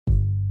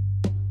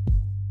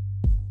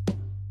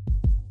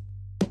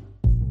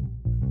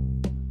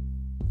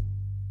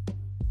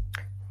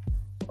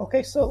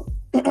Okay, so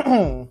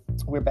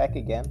we're back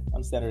again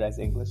on Standardized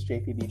English.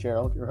 JPB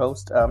Gerald, your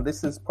host.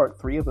 This is part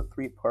 3 of a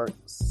 3-part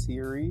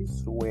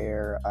series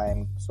where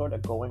I'm sort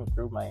of going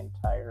through my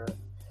entire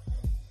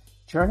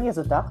journey as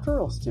a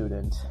doctoral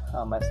student.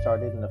 I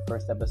started in the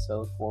first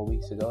episode 4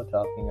 weeks ago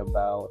talking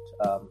about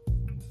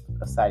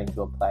deciding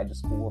to apply to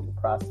school and the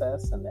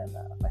process, and then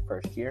my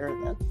first year.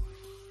 And then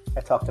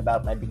I talked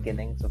about my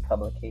beginnings of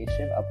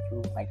publication up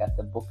through I got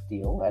the book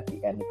deal at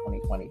the end of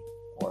 2020.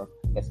 Or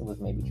I guess it was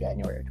maybe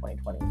January of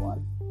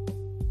 2021.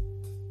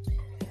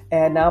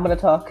 And now I'm going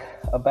to talk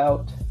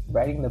about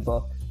writing the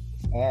book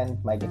and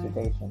my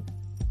dissertation.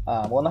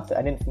 I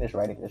didn't finish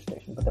writing the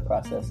dissertation, but the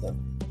process of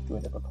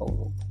doing the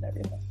proposal and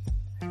everything.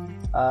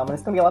 And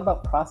it's going to be a lot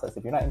about process.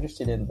 If you're not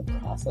interested in the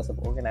process of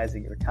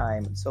organizing your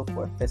time and so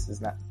forth, this is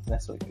not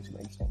necessarily going to be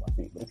an interesting one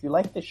for you. But if you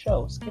like this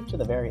show, skip to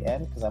the very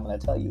end because I'm going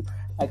to tell you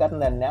I got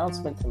an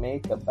announcement to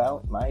make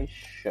about my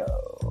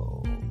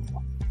show.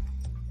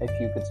 If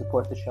you could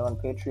support the show on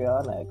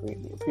Patreon, I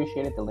greatly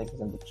appreciate it. The link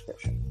is in the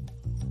description.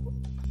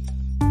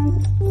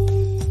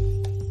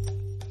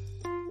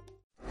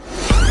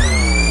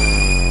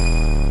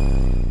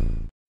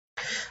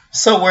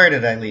 So where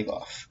did I leave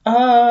off?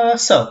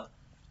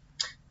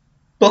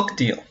 Book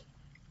deal.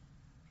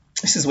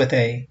 This is with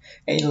a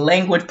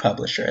language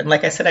publisher. And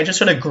like I said, I just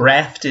sort of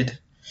grafted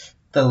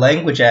the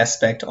language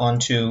aspect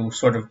onto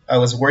I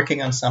was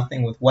working on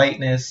something with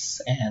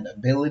whiteness and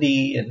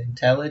ability and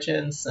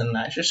intelligence. And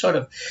I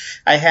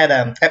had,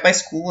 at my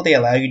school, they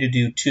allow you to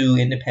do 2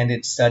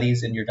 independent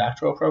studies in your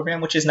doctoral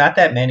program, which is not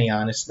that many,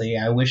 honestly.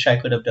 I wish I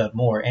could have done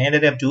more. I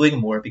ended up doing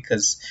more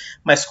because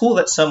my school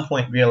at some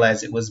point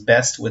realized it was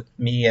best with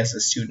me as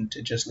a student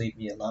to just leave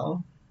me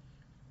alone,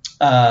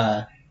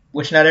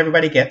 which not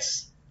everybody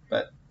gets,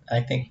 but I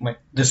think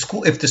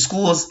if the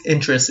school's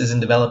interest is in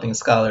developing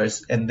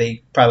scholars, and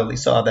they probably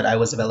saw that I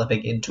was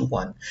developing into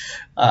one,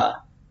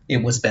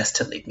 it was best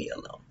to leave me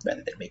alone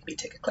rather than make me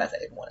take a class I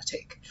didn't want to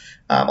take.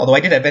 Although I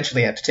did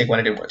eventually have to take one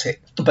I didn't want to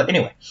take. But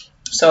anyway,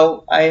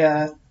 so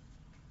I,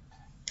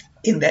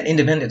 in that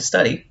independent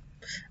study,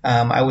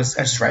 I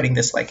was writing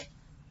this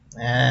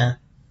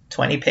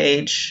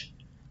 20-page,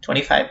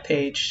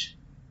 25-page.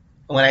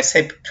 When I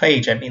say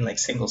page, I mean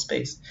single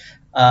space.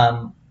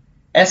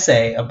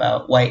 Essay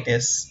about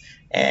whiteness,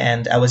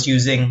 and I was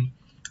using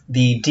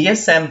the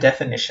DSM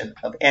definition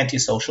of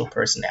antisocial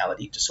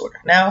personality disorder.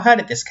 Now, how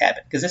did this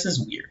happen? Because this is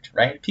weird,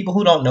 right? People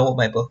who don't know what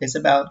my book is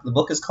about, the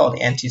book is called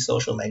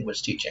Antisocial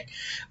Language Teaching.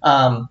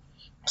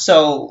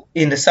 So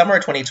in the summer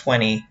of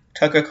 2020,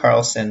 Tucker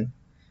Carlson,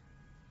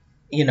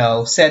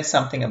 said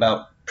something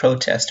about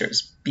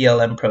protesters,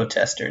 BLM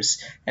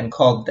protesters, and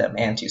called them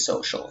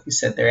antisocial. He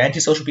said they're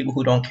antisocial people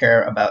who don't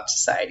care about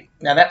society.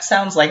 Now that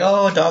sounds like,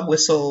 dog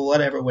whistle,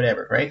 whatever,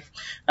 right?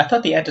 I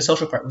thought the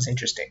antisocial part was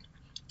interesting.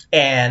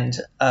 And,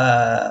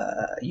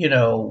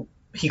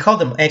 he called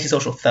them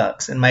antisocial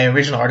thugs, and my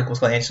original article was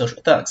called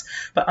Antisocial Thugs.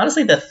 But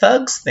honestly, the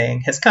thugs thing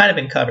has kind of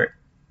been covered.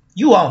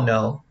 You all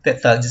know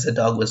that thugs is a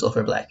dog whistle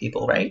for black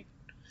people, right?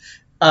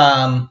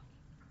 So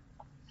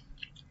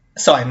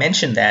I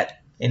mentioned that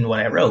in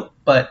what I wrote,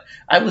 but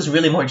I was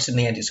really more interested in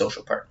the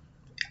antisocial part.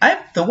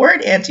 The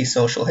word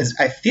antisocial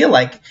I feel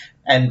like,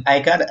 and I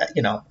got,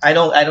 I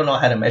don't know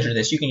how to measure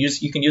this. You can use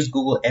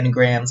Google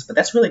Ngrams, but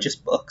that's really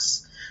just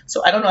books.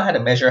 So I don't know how to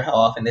measure how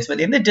often but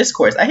in the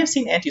discourse, I have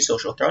seen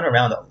antisocial thrown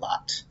around a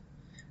lot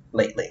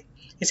lately.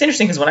 It's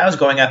interesting because when I was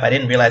growing up, I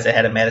didn't realize it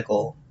had a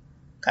medical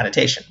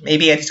connotation.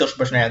 Maybe antisocial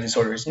personality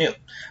disorder is new,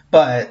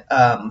 but,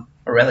 or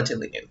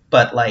relatively new.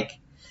 But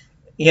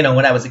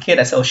when I was a kid,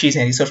 I said, she's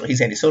antisocial,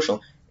 he's antisocial.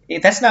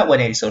 That's not what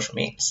antisocial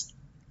means.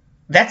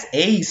 That's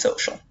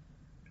asocial,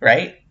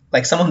 right?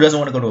 Someone who doesn't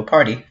want to go to a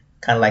party,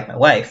 kind of like my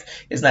wife,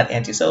 is not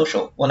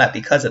antisocial. Well, not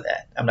because of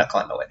that. I'm not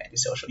calling my wife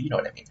antisocial. You know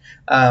what I mean?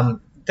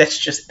 That's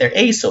just they're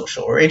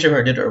asocial or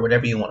introverted or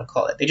whatever you want to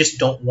call it. They just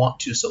don't want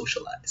to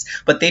socialize.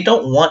 But they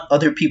don't want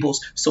other people's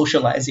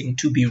socializing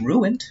to be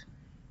ruined,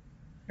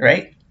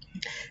 right?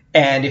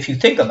 And if you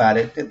think about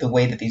it, the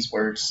way that these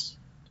words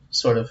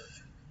sort of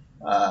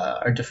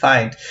are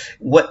defined,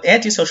 what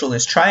antisocial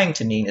is trying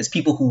to mean is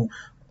people who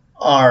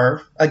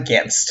are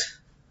against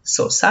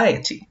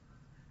society,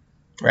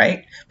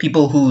 right?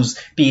 People whose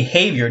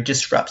behavior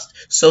disrupts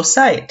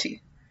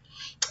society.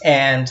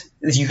 And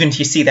you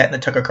see that in the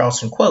Tucker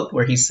Carlson quote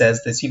where he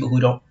says there's people who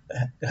don't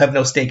have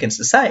no stake in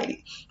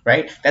society,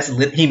 right?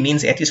 He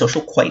means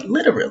antisocial quite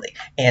literally,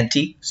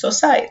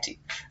 anti-society.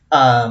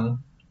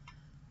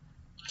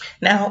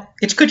 Now,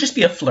 it could just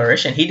be a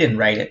flourish, and he didn't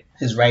write it.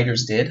 His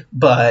writers did,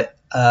 but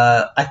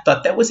I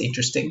thought that was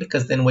interesting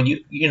because then when you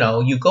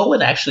go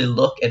and actually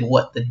look at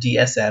what the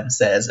DSM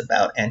says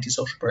about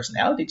antisocial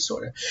personality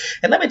disorder,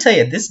 and let me tell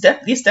you, these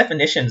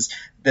definitions,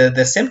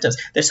 the symptoms,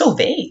 they're so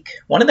vague.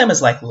 One of them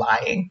is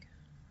lying.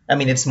 I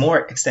mean, it's more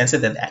extensive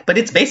than that, but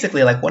it's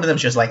basically one of them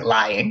is just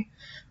lying.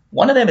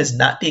 One of them is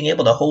not being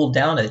able to hold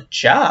down a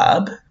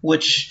job,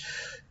 which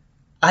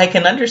I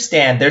can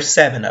understand. There's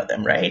 7 of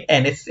them, right?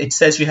 And it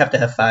says you have to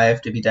have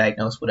 5 to be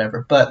diagnosed,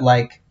 whatever. But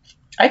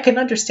I can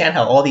understand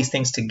how all these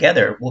things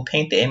together will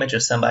paint the image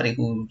of somebody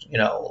who,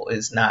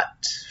 is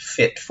not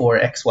fit for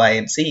X, Y,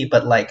 and Z.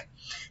 But like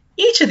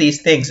each of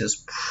these things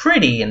is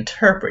pretty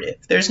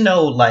interpretive. There's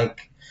no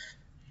like,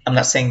 I'm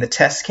not saying the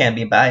test can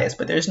be biased,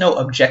 but there's no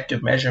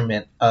objective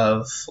measurement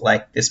of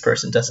like this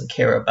person doesn't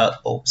care about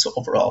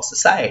overall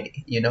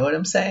society. You know what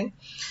I'm saying?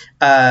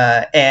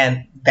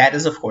 And that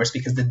is, of course,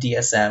 because the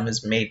DSM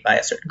is made by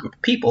a certain group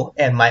of people.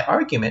 And my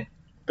argument,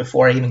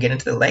 before I even get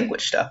into the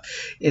language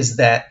stuff, is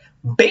that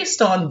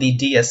based on the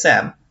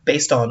DSM,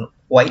 based on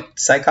white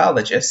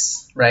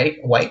psychologists, right,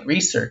 white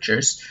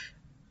researchers,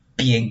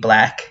 being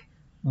black,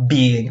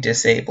 being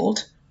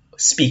disabled,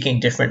 speaking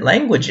different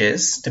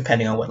languages,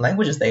 depending on what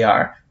languages they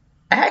are,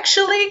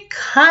 actually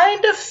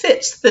kind of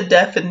fits the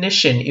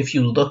definition if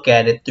you look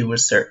at it through a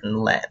certain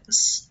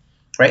lens,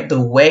 right?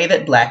 The way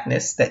that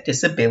blackness, that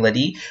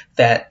disability,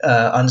 that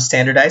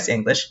unstandardized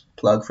English,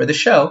 plug for the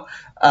show,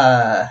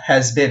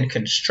 has been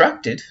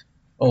constructed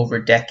over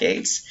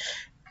decades,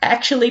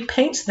 actually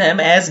paints them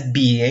as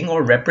being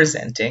or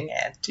representing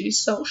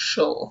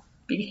antisocial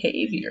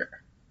behavior.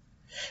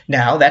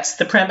 Now, that's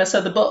the premise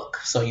of the book,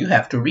 so you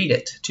have to read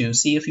it to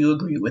see if you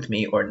agree with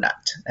me or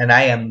not. And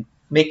I am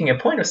making a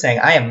point of saying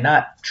I am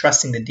not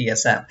trusting the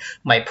DSM.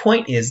 My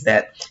point is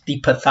that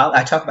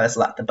I talk about this a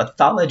lot, the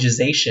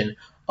pathologization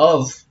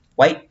of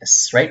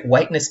whiteness, right?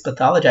 Whiteness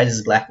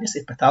pathologizes blackness,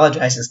 it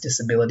pathologizes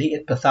disability,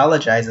 it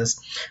pathologizes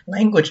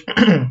language,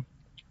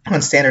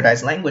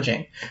 unstandardized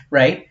languaging,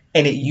 right?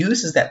 And it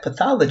uses that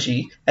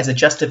pathology as a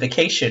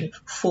justification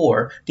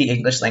for the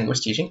English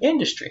language teaching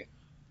industry.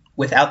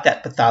 Without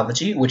that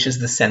pathology, which is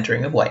the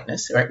centering of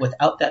whiteness, right?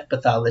 Without that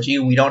pathology,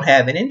 we don't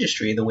have an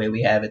industry the way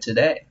we have it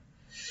today.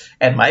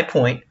 At my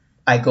point,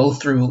 I go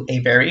through a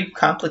very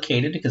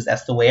complicated, because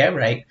that's the way I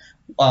write,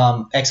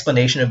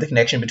 explanation of the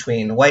connection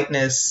between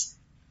whiteness,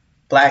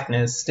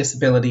 blackness,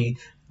 disability,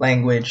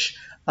 language,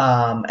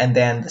 and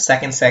then the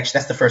second section,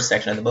 that's the first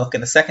section of the book,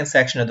 and the second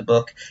section of the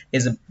book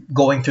is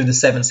going through the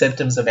 7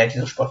 symptoms of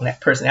antisocial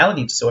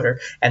personality disorder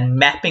and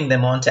mapping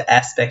them onto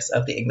aspects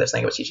of the English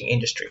language teaching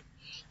industry.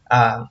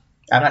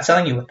 I'm not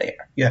telling you what they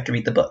are. You have to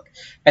read the book.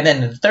 And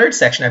then in the third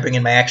section, I bring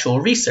in my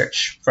actual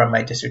research from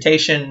my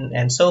dissertation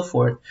and so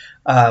forth,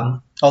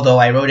 although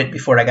I wrote it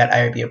before I got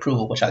IRB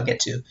approval, which I'll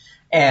get to.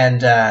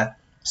 And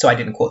so I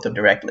didn't quote them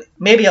directly.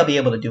 Maybe I'll be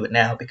able to do it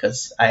now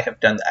because I have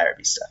done the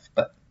IRB stuff,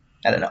 but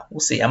I don't know. We'll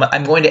see.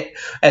 I'm going to,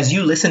 as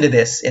you listen to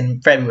this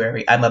in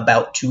February, I'm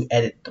about to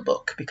edit the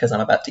book because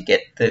I'm about to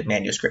get the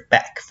manuscript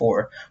back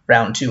for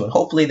round 2. And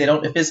hopefully they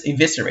don't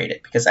eviscerate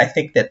it, because I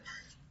think that,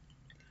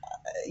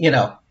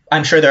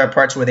 I'm sure there are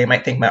parts where they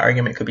might think my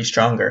argument could be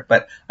stronger,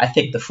 but I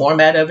think the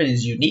format of it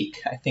is unique.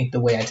 I think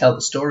the way I tell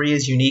the story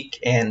is unique,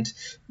 and,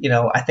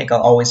 I think I'll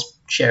always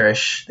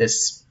cherish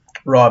this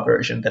raw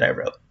version that I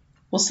wrote.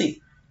 We'll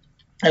see.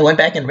 I went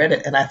back and read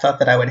it, and I thought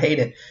that I would hate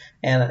it,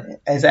 and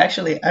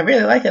I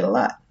really like it a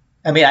lot.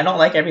 I mean, I don't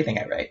like everything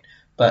I write,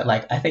 but,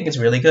 I think it's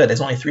really good.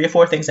 There's only 3 or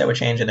 4 things I would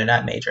change, and they're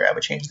not major. I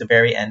would change the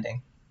very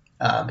ending,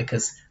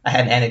 because I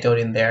had an anecdote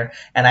in there,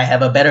 and I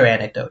have a better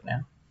anecdote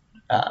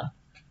now.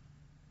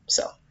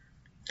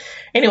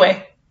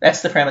 Anyway,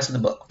 that's the premise of the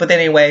book. But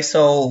anyway,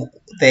 so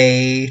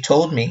they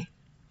told me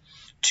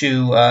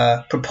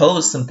to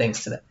propose some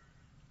things to them.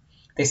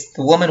 The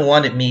woman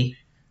wanted me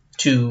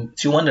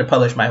she wanted to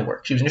publish my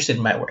work. She was interested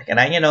in my work. And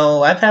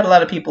I've had a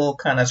lot of people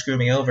kind of screw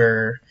me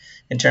over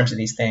in terms of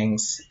these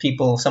things.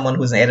 Someone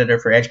who's an editor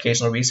for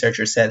Educational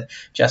Researcher said,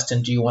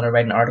 Justin, do you want to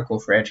write an article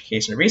for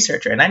Educational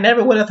Researcher? And I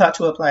never would have thought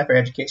to apply for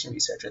Education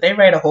Researcher. They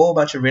write a whole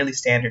bunch of really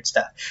standard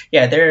stuff.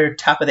 Yeah, they're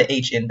top of the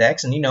H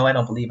index, and I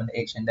don't believe in the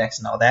H index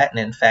and all that. And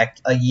in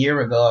fact, a year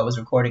ago, I was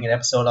recording an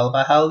episode all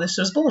about how this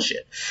was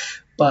bullshit.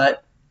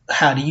 But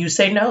how do you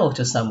say no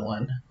to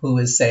someone who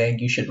is saying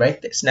you should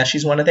write this? Now,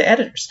 she's one of the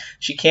editors.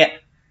 She can't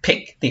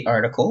pick the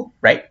article,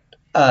 right?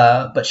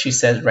 But she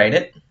says, write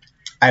it.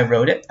 I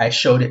wrote it. I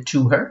showed it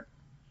to her.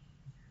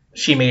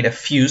 She made a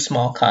few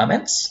small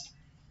comments,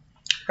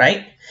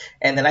 right?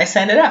 And then I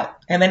sent it out.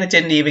 And then it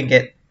didn't even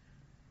get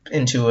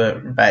into a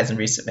revise and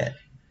resubmit.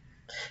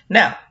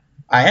 Now,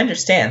 I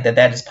understand that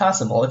that is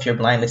possible. If you're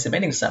blindly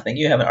submitting something,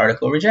 you have an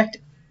article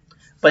rejected.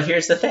 But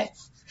here's the thing.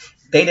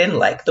 They didn't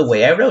like the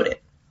way I wrote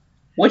it,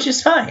 which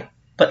is fine.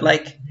 But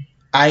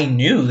I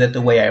knew that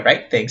the way I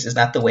write things is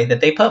not the way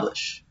that they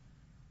publish.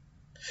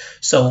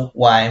 So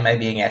why am I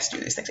being asked to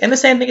do these things? And the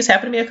same thing has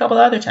happened to me a couple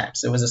of other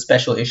times. There was a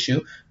special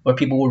issue where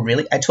people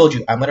were I told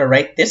you, I'm going to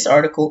write this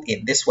article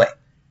in this way.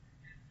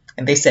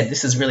 And they said,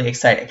 this is really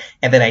exciting.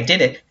 And then I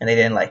did it, and they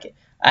didn't like it.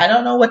 I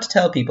don't know what to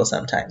tell people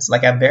sometimes.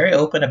 I'm very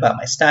open about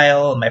my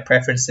style, my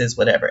preferences,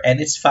 whatever. And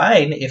it's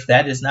fine if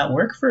that does not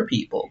work for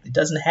people. It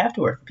doesn't have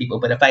to work for people.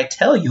 But if I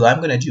tell you I'm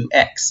going to do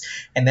X,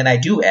 and then I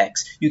do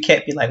X, you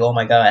can't be like, oh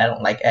my God, I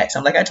don't like X.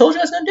 I'm like, I told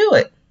you I was going to do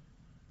it.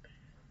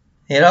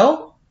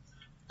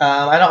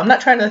 I'm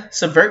not trying to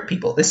subvert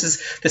people. This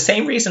is the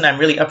same reason I'm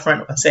really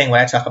upfront on saying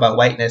why I talk about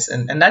whiteness,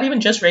 and not even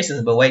just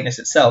racism, but whiteness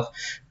itself,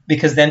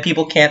 because then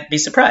people can't be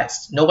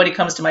surprised. Nobody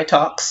comes to my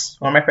talks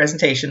or my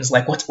presentations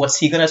like, what's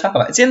he going to talk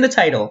about? It's in the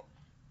title.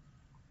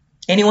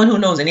 Anyone who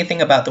knows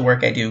anything about the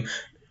work I do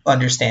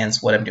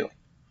understands what I'm doing.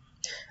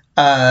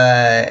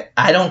 I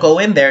don't go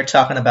in there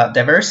talking about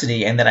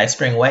diversity and then I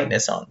spring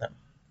whiteness on them,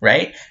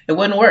 right? It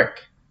wouldn't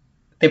work.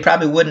 They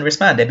probably wouldn't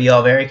respond. They'd be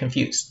all very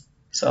confused.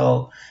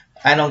 So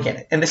I don't get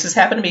it. And this has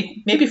happened to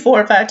me maybe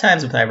 4 or 5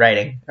 times with my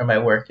writing or my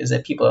work, is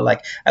that people are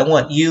like, I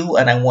want you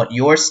and I want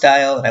your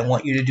style and I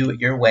want you to do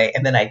it your way.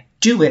 And then I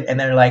do it and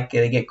they're like,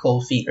 they get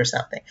cold feet or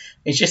something.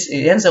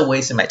 It ends up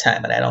wasting my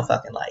time and I don't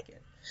fucking like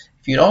it.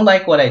 If you don't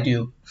like what I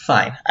do,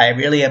 fine. I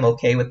really am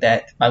okay with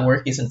that. My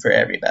work isn't for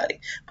everybody.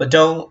 But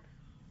don't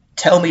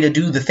tell me to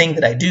do the thing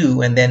that I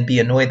do and then be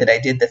annoyed that I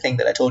did the thing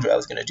that I told you I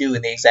was going to do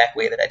in the exact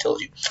way that I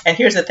told you. And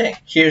here's the thing.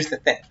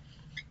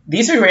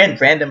 These are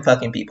random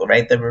fucking people,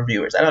 right? The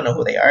reviewers. I don't know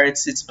who they are.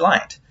 It's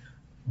blind.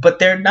 But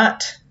they're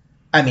not.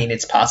 I mean,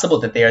 it's possible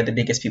that they are the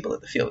biggest people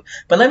in the field.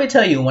 But let me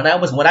tell you, when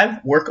I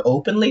work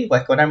openly,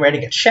 like when I'm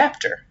writing a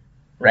chapter,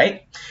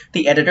 right?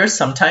 The editors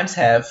sometimes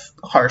have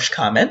harsh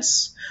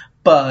comments,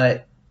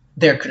 but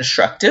they're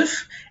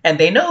constructive and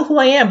they know who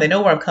I am. They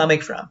know where I'm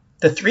coming from.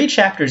 The 3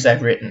 chapters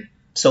I've written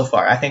so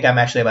far, I think I'm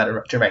actually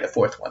about to write a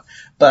 4th one,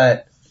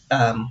 but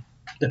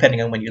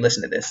depending on when you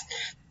listen to this,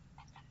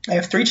 I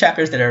have 3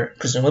 chapters that are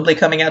presumably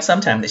coming out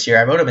sometime this year.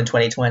 I wrote them in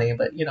 2020,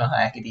 but you know how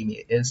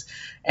academia is.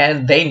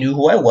 And they knew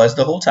who I was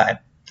the whole time.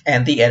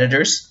 And the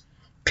editors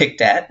picked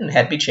that and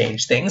had me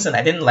change things. And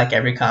I didn't like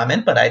every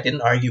comment, but I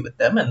didn't argue with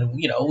them.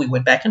 And, you know, we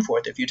went back and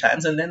forth a few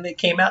times. And then they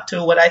came out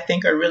to what I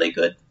think are really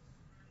good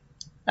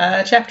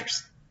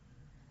chapters.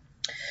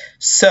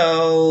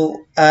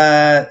 So,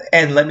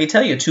 and let me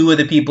tell you, 2 of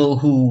the people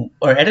who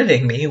are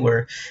editing me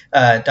were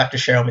Dr.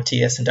 Cheryl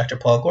Matias and Dr.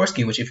 Paul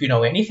Gorski, which if you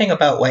know anything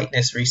about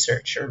whiteness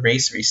research or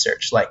race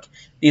research, like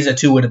these are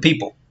 2 of the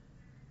people,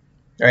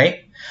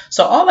 right?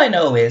 So all I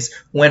know is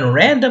when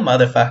random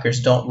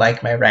motherfuckers don't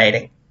like my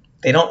writing,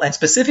 I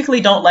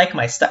specifically don't like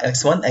my style.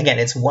 It's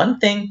one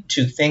thing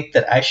to think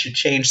that I should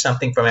change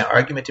something for my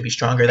argument to be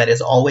stronger. That is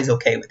always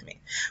okay with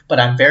me. But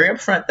I'm very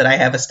upfront that I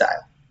have a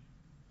style.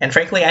 And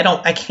frankly,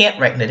 I can't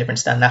write in a different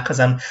style, not because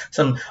I'm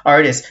some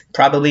artist,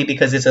 probably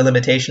because it's a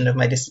limitation of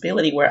my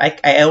disability where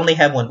I only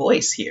have one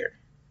voice here.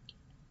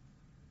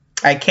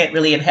 I can't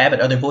really inhabit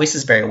other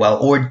voices very well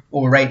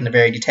or write in a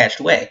very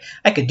detached way.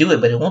 I could do it,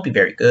 but it won't be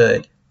very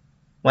good.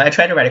 When I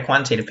try to write a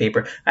quantitative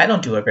paper, I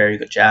don't do a very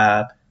good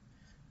job.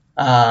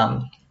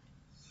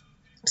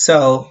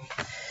 So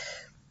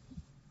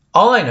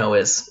all I know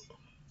is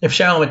if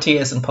Cheryl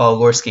Matias and Paul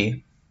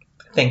Gorski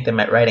think them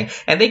at writing,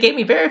 and they gave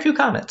me very few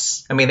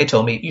comments. I mean, they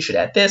told me you should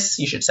add this,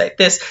 you should cite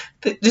this.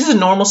 This is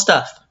normal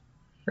stuff,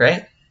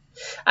 right?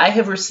 I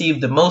have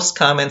received the most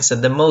comments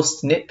and the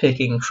most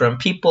nitpicking from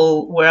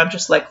people where I'm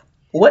just like,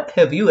 what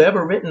have you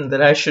ever written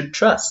that I should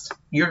trust?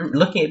 You're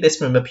looking at this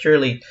from a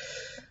purely,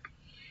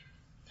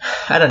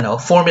 I don't know,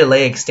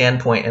 formulaic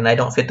standpoint, and I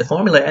don't fit the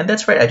formula. And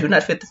that's right, I do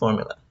not fit the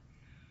formula.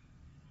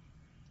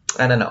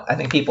 I don't know. I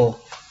think people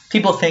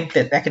think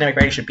that academic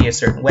writing should be a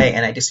certain way,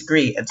 and I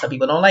disagree, and some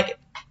people don't like it.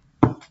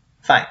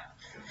 Fine.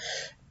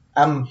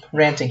 I'm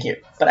ranting here.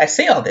 But I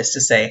say all this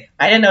to say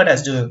I didn't know what I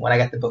was doing when I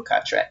got the book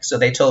contract. So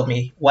they told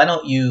me, why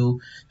don't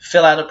you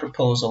fill out a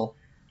proposal?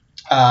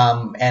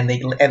 And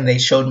they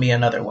showed me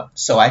another one.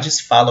 So I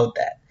just followed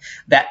that.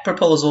 That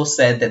proposal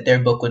said that their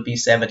book would be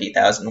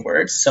 70,000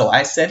 words. So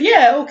I said,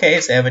 yeah,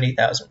 okay,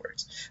 70,000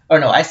 words.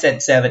 Or no, I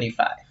said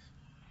 75.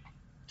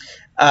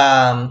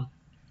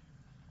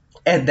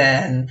 And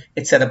then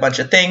it said a bunch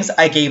of things.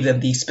 I gave them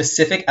the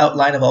specific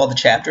outline of all the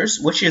chapters,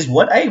 which is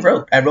what I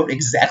wrote. I wrote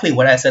exactly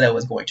what I said I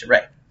was going to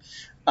write.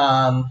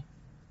 And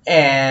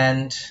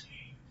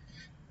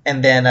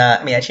then,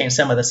 I changed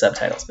some of the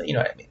subtitles, but you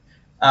know what I mean.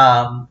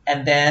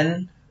 And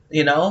then,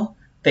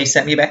 they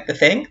sent me back the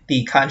thing.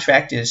 The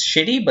contract is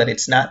shitty, but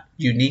it's not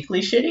uniquely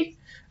shitty.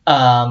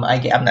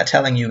 I'm not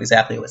telling you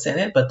exactly what's in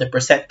it, but the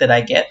percent that I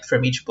get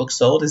from each book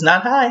sold is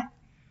not high.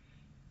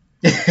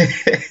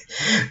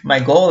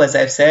 My goal, as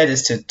I've said,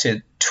 is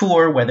to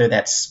tour, whether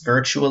that's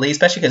virtually,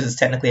 especially because it's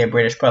technically a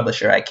British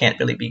publisher. I can't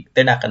really be.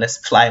 They're not going to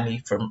fly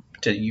me to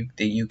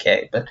the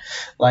UK, but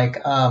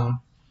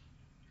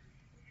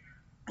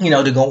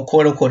to go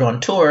quote unquote on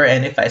tour.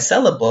 And if I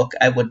sell a book,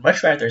 I would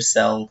much rather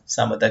sell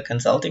some of the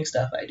consulting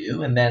stuff I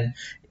do, and then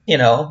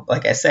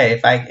like I say,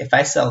 if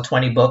I sell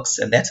 20 books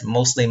and that's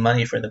mostly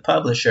money for the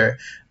publisher,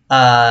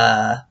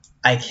 I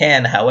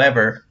can,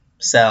 however,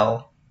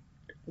 sell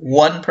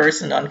one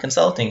person on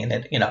consulting,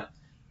 and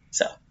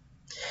so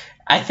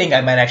I think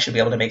I might actually be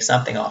able to make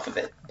something off of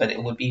it, but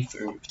it would be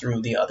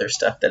through the other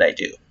stuff that I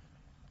do.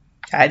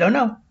 I don't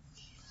know.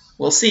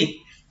 We'll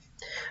see.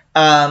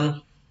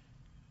 But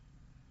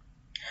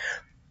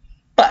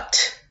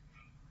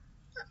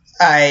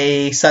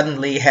I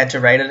suddenly had to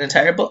write an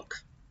entire book.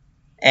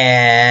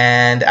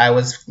 And I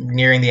was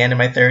nearing the end of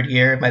my 3rd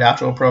year of my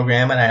doctoral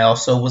program, and I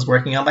also was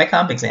working on my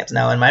comp exams.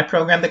 Now, in my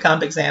program, the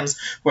comp exams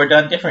were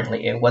done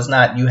differently. It was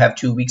not, you have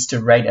 2 weeks to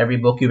write every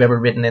book you've ever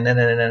written,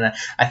 and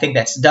I think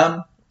that's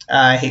dumb.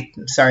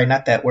 Sorry,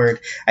 not that word.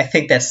 I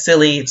think that's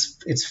silly.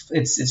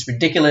 It's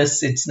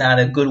ridiculous. It's not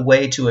a good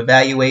way to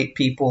evaluate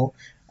people.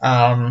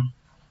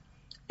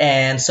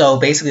 And so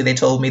basically they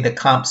told me the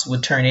comps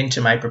would turn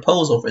into my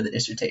proposal for the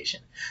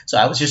dissertation. So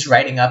I was just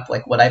writing up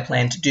like what I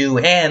planned to do,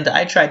 and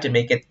I tried to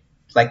make it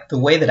like the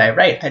way that I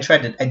write. I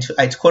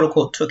quote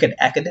unquote took an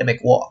academic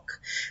walk,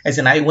 as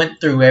in I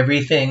went through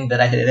everything that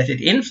that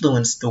had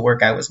influenced the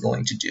work I was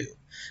going to do.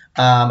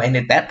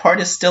 And that part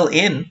is still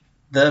in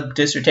the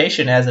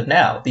dissertation as of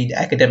now, the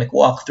academic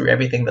walk through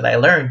everything that I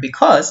learned,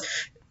 because,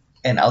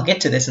 and I'll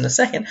get to this in a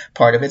second,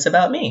 part of it's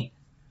about me.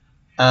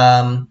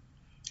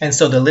 And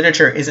so the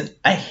literature isn't,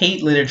 I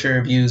hate literature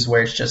reviews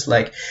where it's just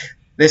like,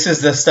 this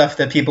is the stuff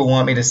that people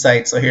want me to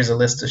cite, so here's a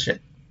list of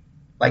shit.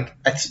 Like,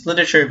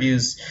 literature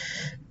reviews,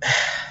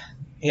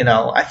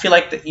 I feel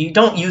like that you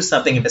don't use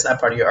something if it's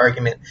not part of your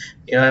argument.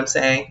 You know what I'm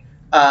saying?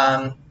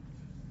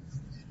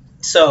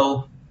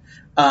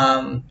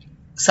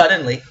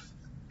 Suddenly,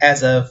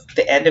 as of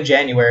the end of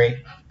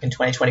January in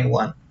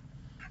 2021,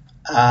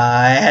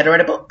 I had to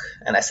write a book.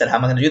 And I said, how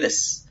am I going to do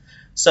this?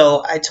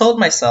 So I told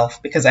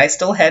myself, because I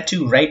still had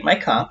to write my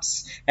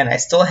comps, and I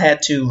still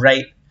had to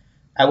write,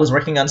 I was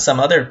working on some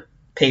other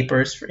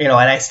papers, and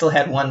I still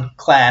had one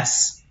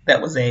class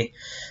that was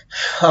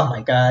oh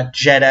my God,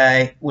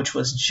 JEDI, which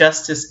was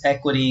Justice,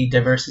 Equity,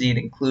 Diversity, and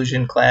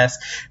Inclusion class.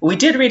 We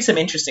did read some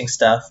interesting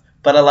stuff,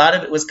 but a lot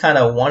of it was kind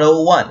of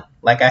 101.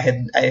 Like I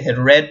had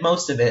read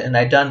most of it and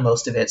I'd done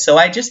most of it. So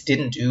I just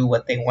didn't do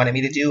what they wanted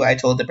me to do. I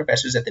told the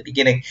professors at the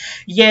beginning,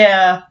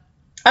 yeah,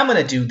 I'm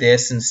going to do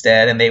this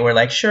instead. And they were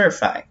like, sure,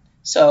 fine.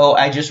 So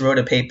I just wrote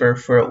a paper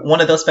for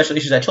one of those special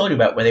issues I told you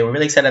about, where they were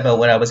really excited about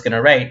what I was going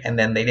to write, and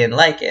then they didn't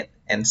like it.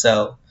 And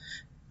so,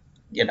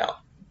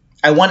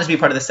 I wanted to be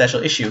part of the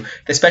special issue.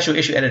 The special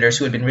issue editors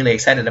who had been really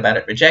excited about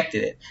it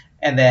rejected it.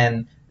 And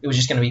then it was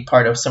just going to be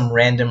part of some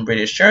random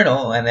British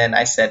journal. And then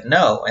I said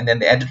no. And then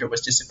the editor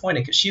was disappointed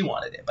because she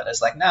wanted it. But I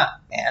was like, nah,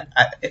 man,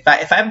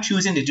 if I'm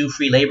choosing to do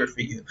free labor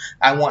for you,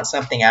 I want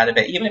something out of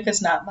it, even if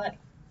it's not money.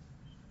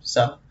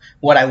 So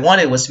what I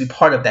wanted was to be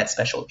part of that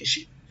special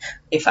issue.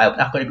 If I'm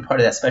not going to be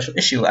part of that special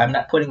issue, I'm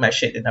not putting my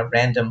shit in a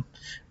random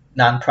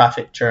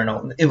nonprofit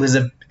journal. It was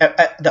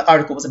the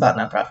article was about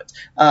nonprofits.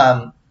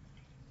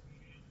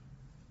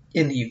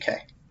 In the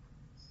UK.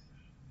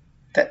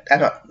 That I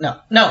don't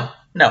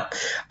no.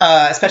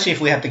 Especially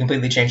if we have to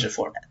completely change the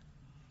format,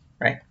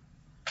 right?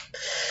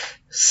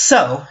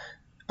 So,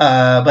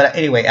 but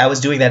anyway, I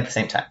was doing that at the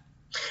same time.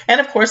 And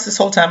of course, this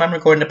whole time I'm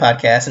recording a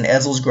podcast and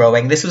Ezel's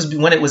growing. This was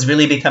when it was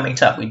really becoming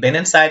tough. We'd been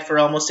inside for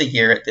almost a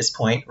year at this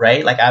point,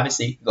 right? Like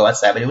obviously you could go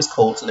outside, but it was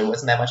cold, so there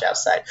wasn't that much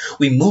outside.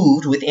 We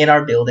moved within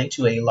our building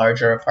to a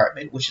larger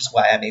apartment, which is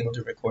why I'm able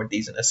to record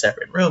these in a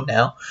separate room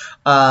now.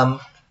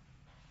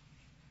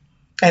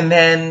 And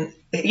then,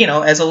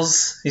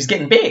 he's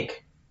getting big.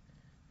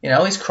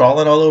 He's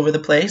crawling all over the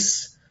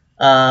place.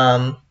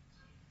 No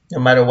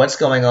matter what's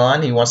going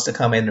on, he wants to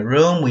come in the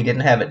room. We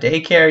didn't have a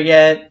daycare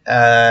yet.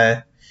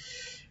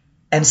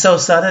 And so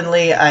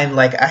suddenly I'm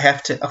like, I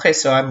have to, okay,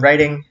 so I'm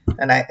writing,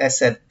 and I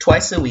said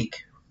twice a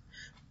week,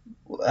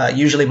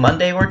 usually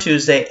Monday or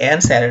Tuesday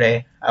and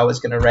Saturday, I was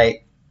going to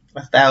write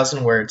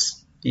 1,000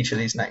 words each of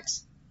these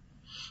nights.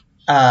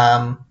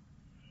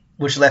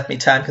 Which left me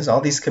time because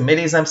all these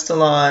committees I'm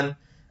still on,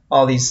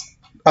 all these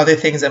other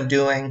things I'm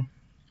doing,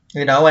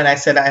 and I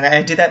said, and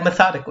I did that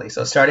methodically.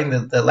 So starting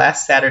the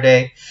last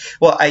Saturday,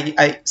 well,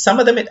 some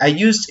of them I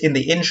used in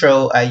the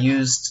intro. I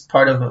used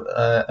part of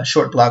a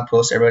short blog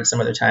post I wrote some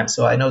other time.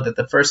 So I know that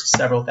the first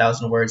several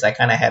thousand words I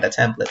kind of had a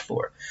template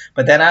for.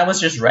 But then I was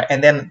just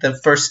and then the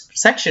first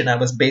section I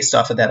was based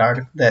off of that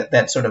article,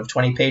 that sort of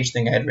 20-page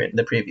thing I had written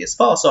the previous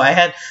fall. So I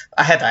had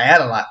to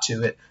add a lot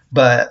to it,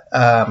 but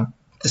the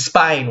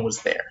spine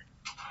was there.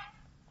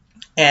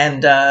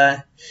 And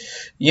I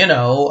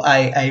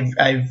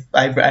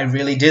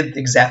really did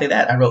exactly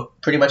that. I wrote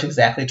pretty much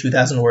exactly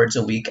 2,000 words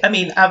a week. I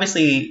mean,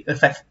 obviously,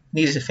 if I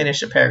needed to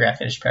finish a paragraph,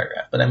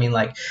 But I mean,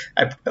 like,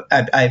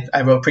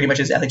 I wrote pretty much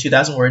exactly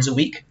 2,000 words a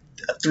week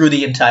through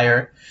the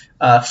entire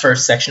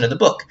first section of the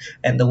book.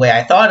 And the way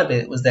I thought of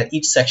it was that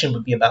each section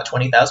would be about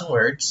 20,000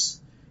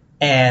 words,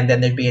 and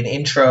then there'd be an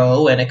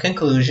intro and a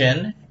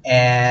conclusion,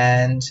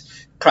 and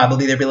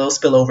probably there'd be a little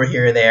spillover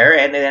here or there,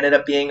 and it ended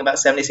up being about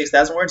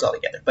 76,000 words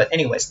altogether. But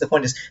anyways, the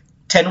point is,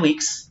 10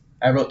 weeks,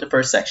 I wrote the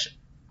first section.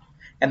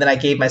 And then I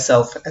gave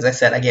myself, as I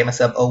said,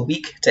 a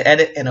week to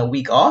edit and a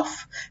week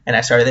off, and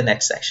I started the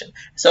next section.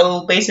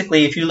 So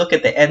basically, if you look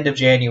at the end of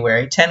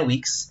January, 10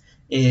 weeks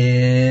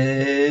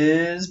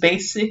is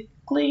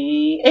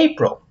basically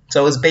April.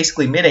 So it was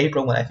basically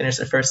mid-April when I finished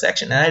the first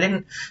section. And I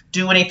didn't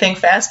do anything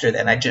faster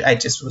then. I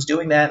just was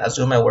doing that. I was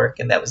doing my work,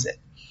 and that was it.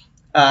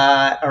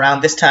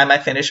 Around this time, I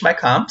finished my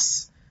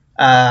comps.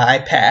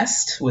 I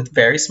passed with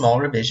very small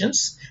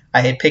revisions.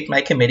 I had picked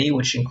my committee,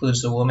 which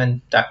includes the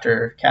woman,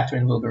 Dr.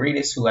 Catherine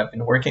Vougouridis, who I've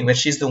been working with.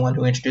 She's the one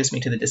who introduced me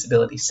to the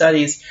disability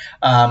studies,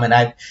 and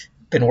I've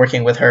been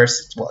working with her,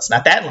 well, it's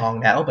not that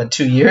long now, but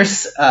 2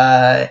 years.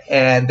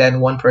 And then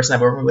one person I've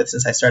been working with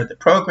since I started the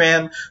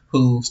program,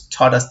 who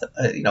taught us,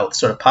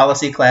 sort of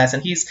policy class.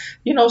 And he's,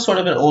 sort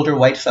of an older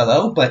white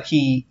fellow, but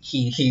he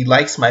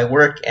likes my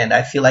work. And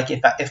I feel like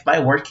if my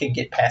work can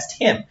get past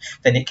him,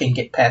 then it can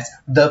get past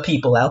the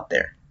people out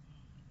there.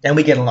 and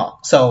we get along.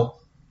 So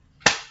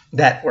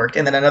that worked.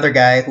 And then another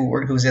guy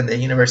who's in the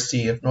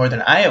University of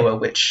Northern Iowa,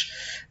 which,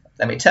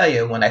 let me tell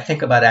you, when I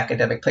think about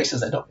academic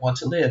places I don't want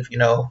to live,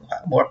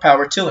 more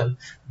power to him.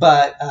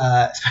 But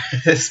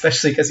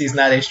especially because he's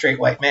not a straight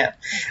white man.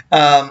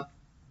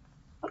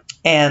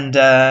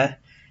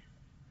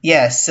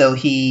 So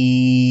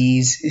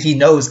he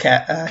knows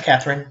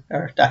Catherine,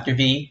 or Dr.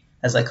 V,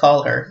 as I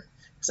call her,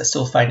 because I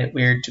still find it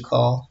weird to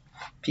call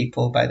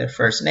people by their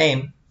first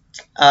name.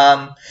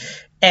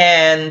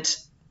 And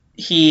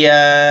he,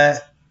 so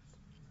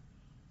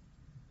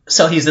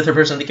he's the third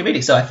person on the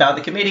committee. So I found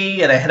the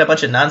committee, and I had a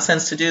bunch of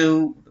nonsense to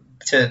do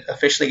to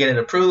officially get it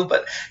approved.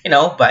 But,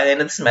 by the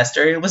end of the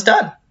semester, it was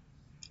done.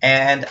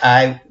 And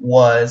I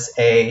was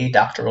a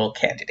doctoral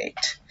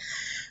candidate.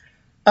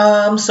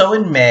 So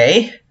in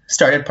May,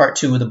 started part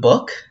 2 of the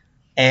book.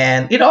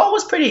 And it all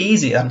was pretty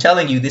easy. I'm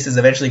telling you, this is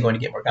eventually going to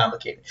get more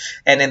complicated.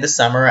 And in the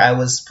summer, I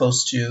was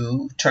supposed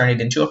to turn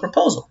it into a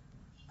proposal.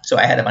 So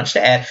I had a bunch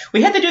to add.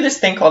 We had to do this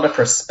thing called a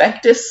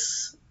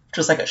prospectus, which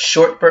was like a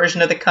short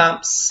version of the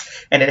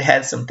comps. And it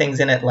had some things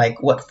in it,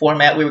 like what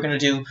format we were going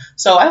to do.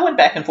 So I went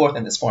back and forth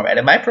in this format.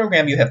 In my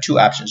program, you have 2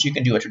 options. You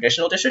can do a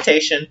traditional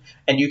dissertation,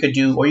 and you could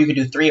do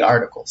 3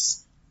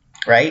 articles,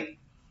 right?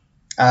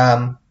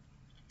 And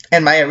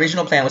my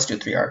original plan was to do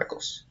 3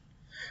 articles.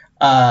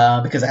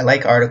 Because I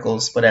like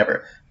articles,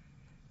 whatever.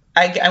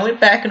 I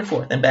went back and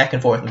forth and back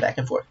and forth and back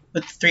and forth.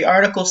 With the 3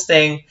 articles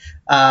thing,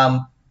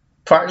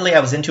 partly I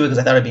was into it because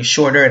I thought it'd be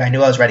shorter, and I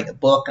knew I was writing a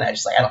book, and I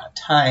don't have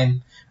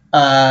time.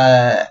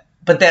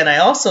 But then I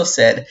also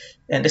said,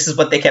 and this is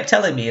what they kept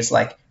telling me, is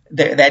like,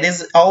 that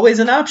is always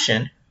an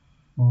option,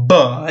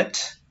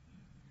 but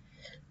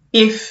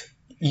if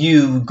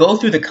you go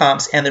through the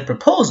comps and the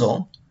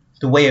proposal,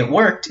 the way it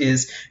worked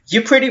is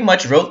you pretty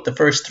much wrote the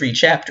first 3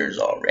 chapters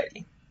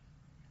already.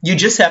 You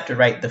just have to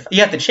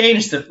you have to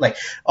change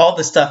all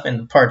the stuff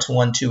in parts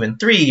 1, 2, and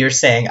 3. You're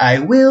saying, I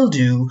will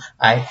do,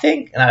 I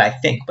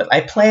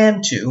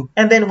plan to.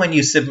 And then when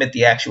you submit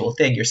the actual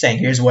thing, you're saying,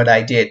 here's what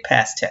I did,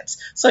 past tense.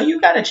 So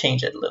you got to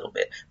change it a little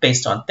bit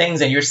based on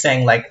things. And you're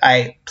saying, like,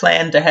 I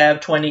plan to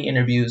have 20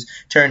 interviews.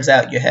 Turns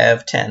out you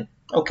have 10.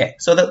 Okay.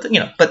 So, but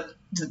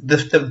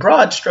the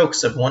broad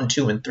strokes of 1,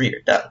 2, and 3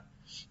 are done.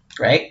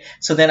 Right?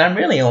 So then I'm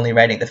really only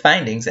writing the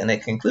findings and the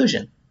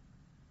conclusion.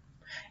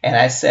 And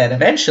I said,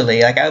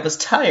 eventually, I was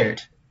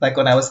tired.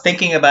 When I was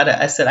thinking about it,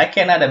 I said, I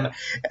cannot.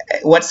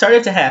 What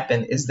started to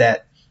happen is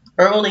that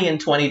early in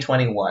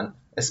 2021,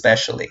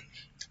 especially,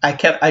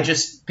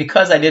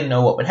 because I didn't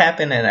know what would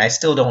happen, and I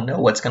still don't know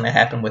what's going to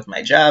happen with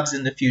my jobs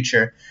in the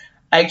future,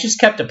 I just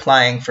kept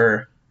applying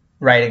for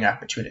writing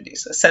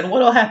opportunities. I said,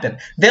 what'll happen?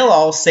 They'll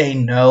all say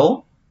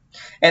no,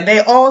 and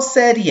they all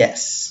said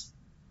yes.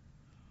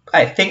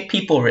 I think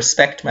people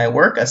respect my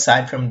work,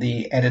 aside from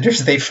the editors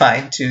they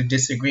find to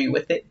disagree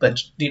with it.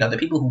 But, the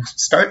people who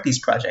start these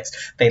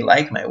projects, they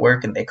like my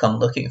work and they come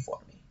looking for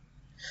me.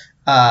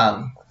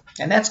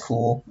 And that's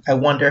cool. I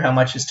wonder how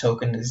much is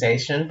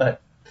tokenization,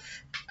 but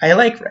I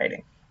like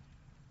writing.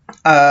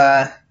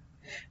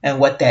 And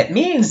what that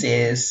means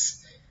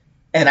is,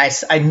 and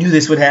I knew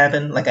this would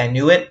happen, I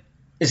knew it.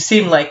 It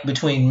seemed like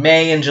between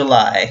May and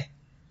July,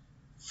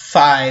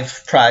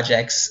 5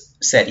 projects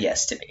said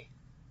yes to me.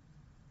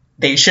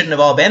 They shouldn't have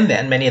all been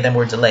then. Many of them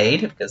were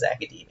delayed because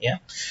academia.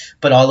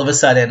 But all of a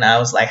sudden, I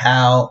was like,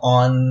 how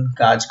on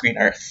God's green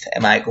earth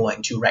am I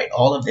going to write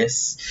all of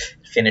this,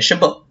 finish a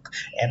book,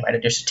 and write a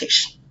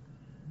dissertation?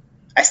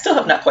 I still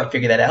have not quite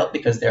figured that out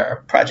because there are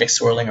projects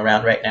swirling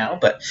around right now.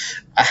 But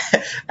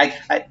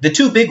the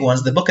 2 big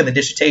ones, the book and the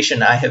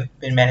dissertation, I have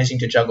been managing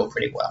to juggle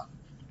pretty well.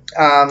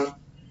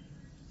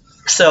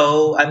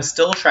 So I'm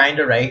still trying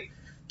to write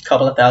a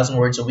couple of thousand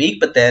words a week,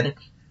 but then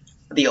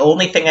the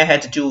only thing I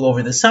had to do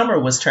over the summer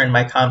was turn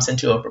my comps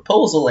into a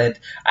proposal, and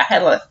I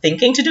had a lot of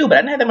thinking to do, but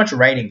I didn't have that much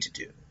writing to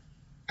do.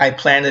 I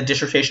planned a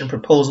dissertation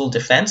proposal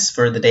defense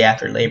for the day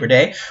after Labor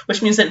Day,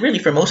 which means that really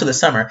for most of the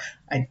summer,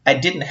 I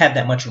didn't have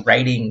that much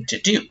writing to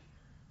do.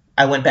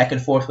 I went back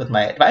and forth with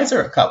my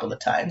advisor a couple of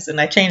times,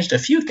 and I changed a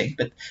few things,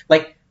 but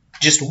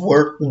just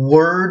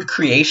word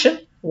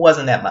creation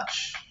wasn't that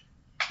much.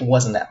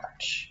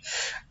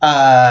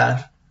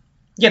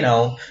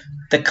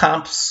 The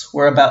comps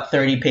were about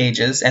 30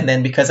 pages, and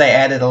then because I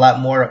added a lot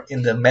more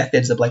in the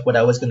methods of what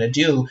I was going to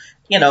do,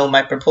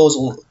 my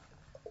proposal,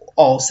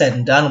 all said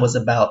and done, was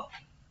about,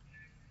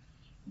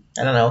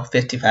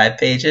 55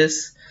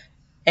 pages.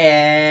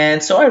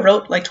 And so I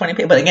wrote 20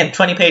 pages, but again,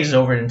 20 pages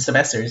over in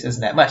semesters isn't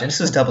that much, and this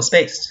was double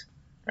spaced,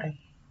 right?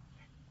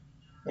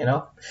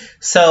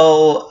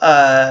 So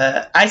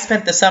I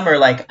spent the summer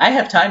I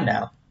have time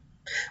now.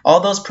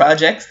 All those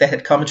projects that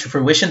had come to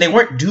fruition, they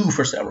weren't due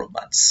for several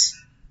months.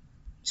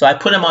 So I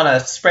put them on a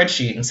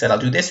spreadsheet and said, I'll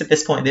do this at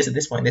this point, this at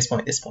this point, this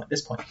point, this point,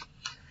 this point.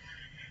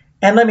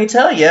 And let me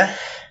tell you,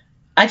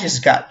 I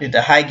just got into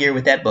high gear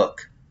with that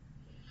book.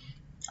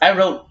 I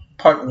wrote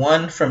part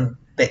 1 from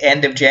the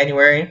end of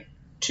January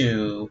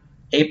to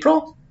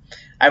April.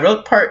 I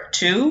wrote part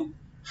 2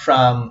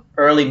 from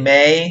early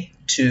May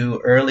to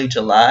early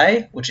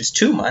July, which is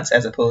 2 months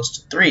as opposed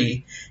to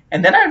 3.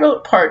 And then I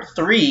wrote part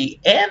 3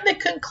 and the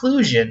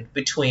conclusion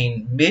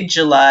between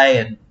mid-July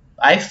and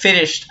I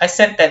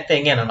sent that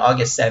thing in on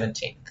August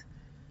 17th.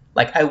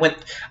 Like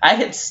I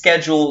had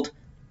scheduled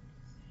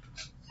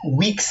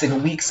weeks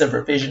and weeks of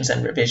revisions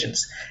and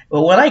revisions.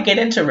 But when I get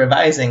into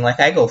revising, like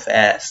I go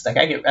fast. Like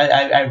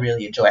I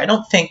really enjoy. I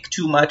don't think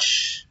too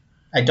much.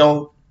 I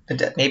don't.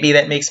 Maybe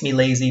that makes me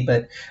lazy,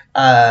 but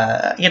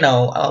when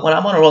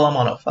I'm on a roll, I'm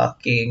on a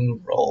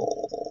fucking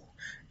roll.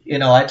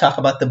 I talk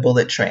about the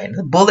bullet train.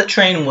 The bullet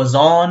train was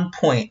on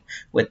point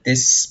with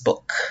this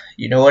book.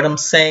 You know what I'm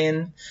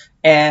saying?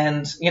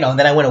 And,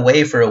 then I went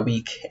away for a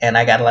week and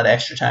I got a lot of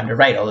extra time to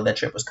write, although that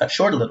trip was cut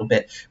short a little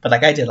bit. But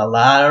I did a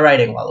lot of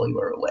writing while we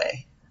were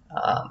away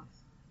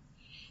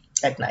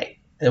at night.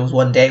 It was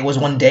one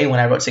day when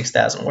I wrote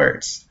 6,000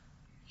 words.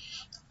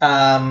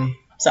 Something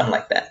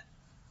like that.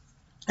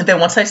 And then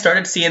once I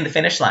started seeing the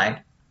finish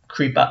line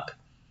creep up,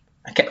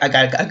 I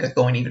got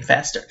going even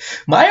faster.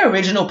 My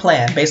original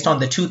plan, based on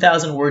the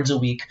 2,000 words a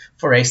week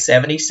for a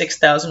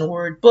 76,000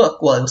 word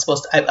book, well, it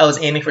was I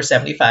was aiming for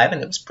 75,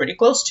 and it was pretty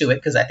close to it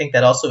because I think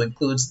that also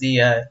includes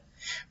the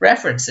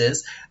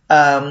references.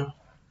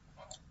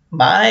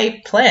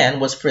 My plan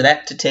was for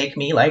that to take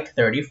me like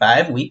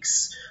 35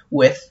 weeks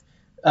with,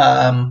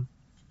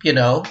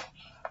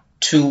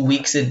 2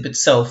 weeks in.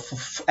 So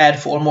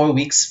add 4 more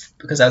weeks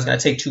because I was going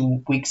to take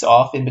 2 weeks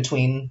off in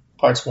between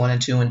parts 1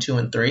 and 2 and 2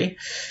 and 3.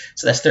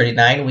 So that's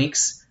 39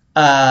 weeks.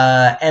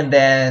 And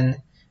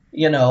then,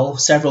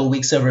 several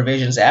weeks of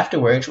revisions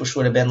afterwards, which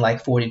would have been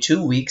like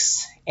 42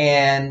 weeks.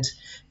 And,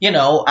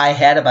 I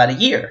had about a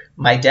year.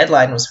 My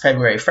deadline was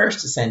February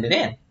 1st to send it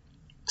in.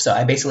 So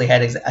I basically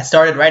I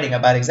started writing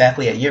about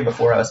exactly a year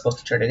before I was supposed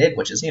to turn it in,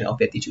 which is,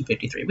 52,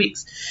 53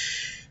 weeks.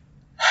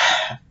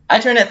 I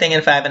turned that thing in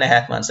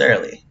 5.5 months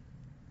early.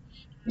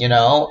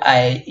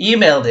 I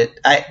emailed it.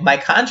 My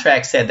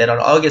contract said that on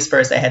August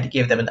 1st, I had to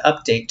give them an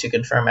update to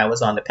confirm I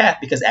was on the path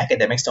because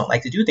academics don't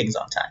like to do things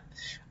on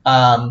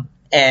time.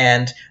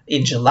 And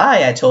in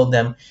July, I told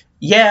them,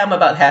 yeah, I'm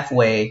about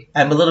halfway.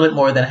 I'm a little bit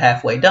more than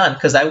halfway done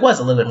because I was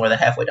a little bit more than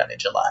halfway done in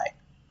July.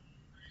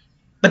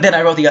 But then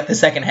I wrote the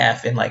second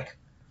half in like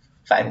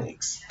 5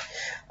 weeks.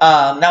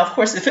 Now, of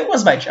course, if it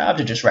was my job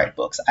to just write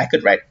books, I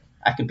could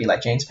be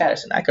like James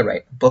Patterson. I could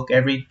write a book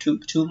every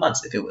two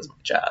months if it was my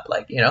job.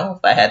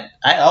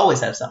 I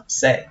always have something to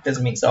say.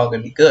 Doesn't mean it's all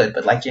going to be good,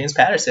 but like James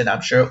Patterson,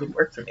 I'm sure it would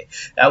work for me.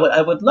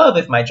 I would love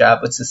if my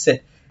job was to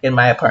sit in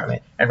my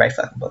apartment and write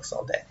fucking books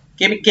all day.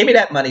 Give me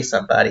that money,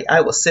 somebody.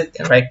 I will sit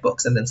and write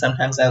books, and then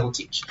sometimes I will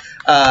teach.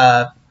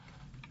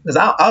 Because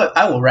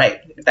I will write.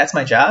 If that's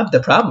my job,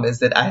 the problem is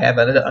that I have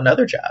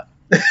another job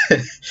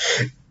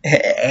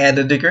and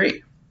a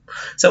degree.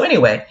 So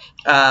anyway,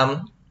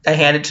 I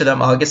handed to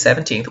them August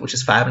 17th, which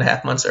is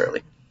 5.5 months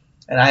early.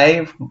 And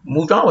I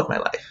moved on with my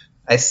life.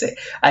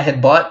 I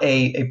had bought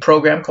a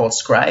program called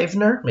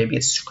Scrivener, maybe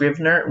it's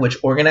Scrivener, which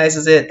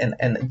organizes it, and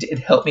it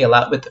helped me a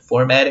lot with the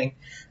formatting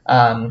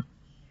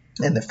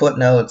and the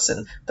footnotes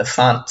and the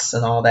fonts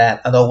and all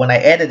that. Although when I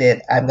edit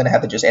it, I'm going to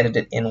have to just edit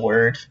it in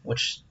Word,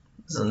 which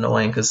is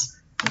annoying because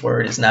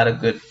Word is not a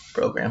good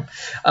program.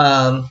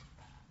 But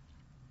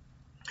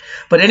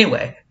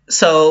anyway,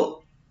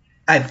 so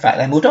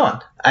I moved on.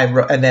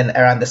 And then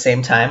around the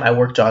same time, I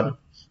worked on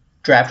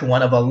draft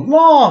 1 of a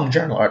long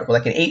journal article,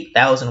 like an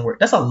 8,000 word.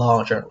 That's a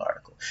long journal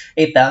article,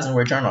 8,000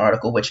 word journal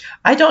article, which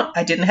I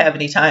didn't have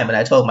any time. And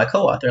I told my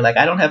co-author,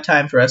 I don't have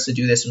time for us to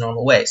do this a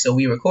normal way. So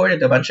we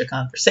recorded a bunch of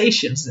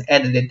conversations and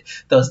edited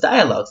those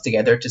dialogues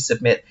together to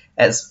submit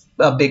as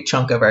a big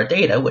chunk of our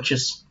data, which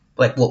is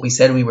like what we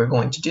said we were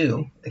going to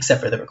do,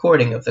 except for the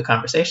recording of the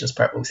conversations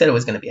part. But we said it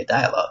was going to be a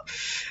dialogue,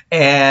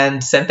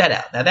 and sent that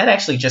out. Now that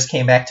actually just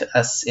came back to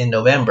us in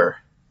November.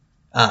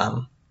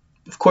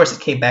 Of course, it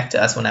came back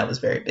to us when I was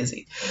very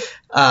busy,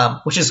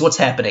 which is what's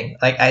happening.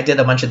 I did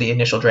a bunch of the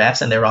initial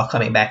drafts, and they're all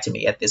coming back to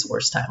me at this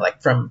worst time.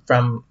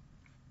 From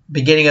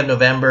beginning of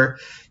November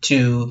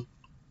to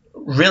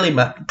really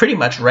pretty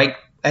much right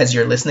as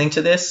you're listening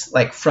to this.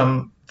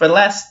 For the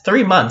last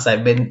 3 months,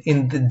 I've been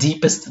in the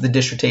deepest of the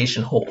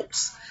dissertation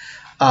holes.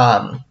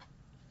 Now,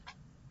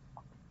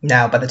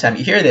 by the time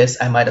you hear this,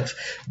 I might have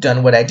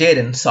done what I did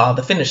and saw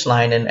the finish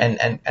line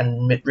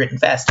and written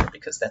faster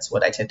because that's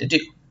what I tend to do.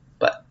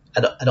 But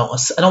I don't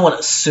want to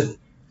assume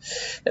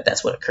that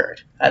that's what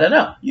occurred. I don't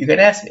know. You can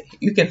ask me.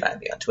 You can find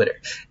me on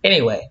Twitter.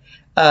 Anyway,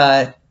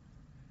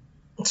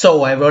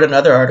 so I wrote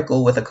another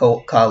article with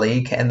a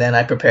colleague, and then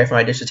I prepared for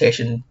my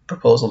dissertation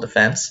proposal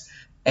defense,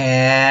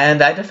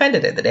 and I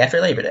defended it the day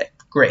after Labor Day.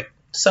 Great.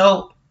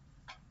 So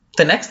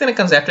the next thing that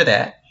comes after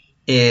that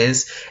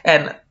is,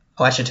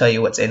 I should tell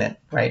you what's in it,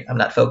 right? I'm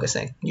not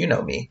focusing. You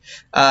know me.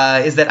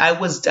 Is that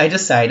I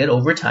decided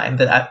over time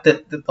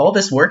that all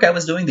this work I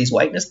was doing, these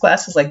whiteness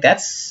classes,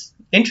 that's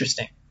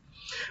interesting.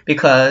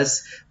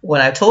 Because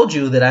when I told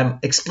you that I'm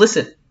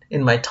explicit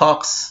in my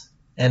talks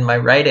and my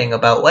writing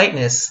about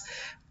whiteness,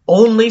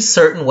 only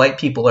certain white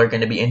people are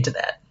going to be into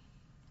that.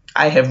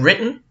 I have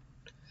written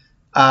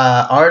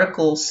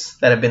articles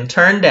that have been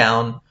turned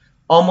down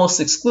almost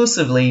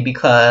exclusively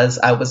because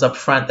I was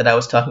upfront that I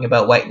was talking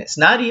about whiteness,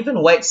 not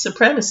even white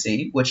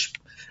supremacy, which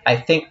I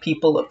think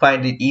people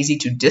find it easy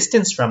to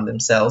distance from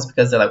themselves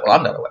because they're like, well,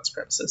 I'm not a white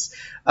supremacist.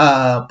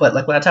 But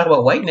like when I talk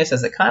about whiteness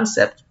as a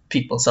concept,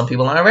 some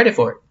people aren't ready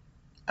for it,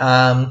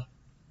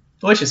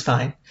 which is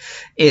fine.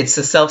 It's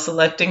a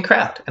self-selecting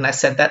crowd. And I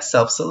said that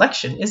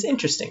self-selection is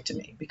interesting to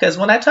me because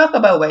when I talk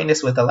about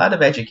whiteness with a lot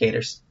of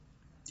educators,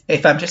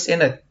 if I'm just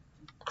in a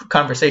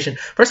conversation,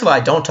 first of all, I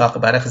don't talk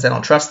about it because I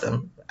don't trust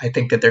them. I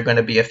think that they're going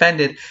to be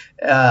offended.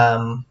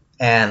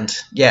 And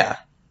yeah.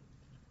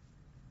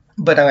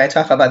 But when I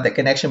talk about the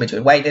connection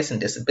between whiteness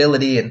and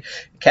disability and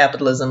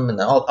capitalism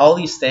and all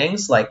these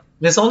things, like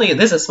there's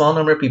a small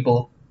number of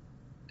people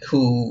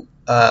who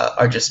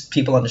are just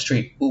people on the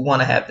street who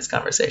want to have this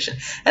conversation.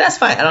 And that's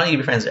fine. I don't need to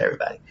be friends with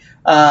everybody.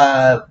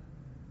 But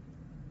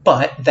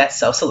that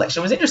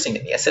self-selection was interesting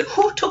to me. I said,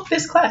 who took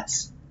this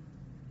class?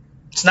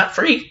 It's not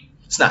free.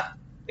 It's not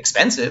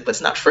expensive, but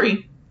it's not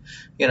free.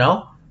 You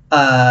know,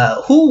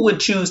 who would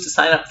choose to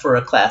sign up for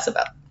a class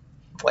about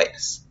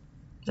whiteness?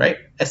 Right?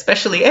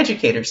 Especially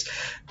educators,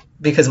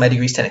 because my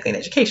degree is technically in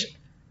education.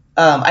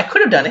 I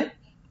could have done it,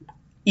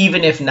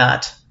 even if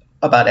not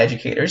about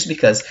educators,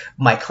 because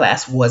my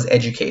class was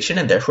education,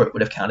 and therefore it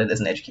would have counted as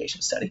an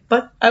education study.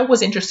 But I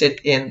was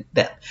interested in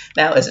them.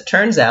 Now, as it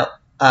turns out,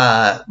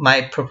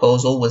 my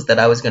proposal was that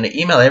I was going to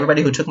email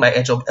everybody who took my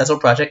ESL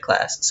project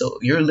class. So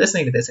if you're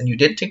listening to this and you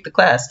didn't take the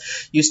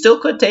class, you still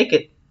could take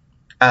it,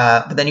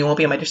 but then you won't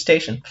be in my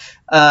dissertation.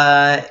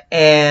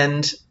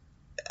 And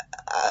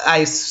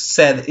I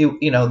said,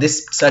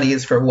 this study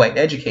is for white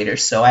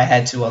educators, so I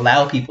had to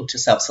allow people to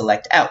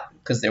self-select out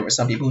because there were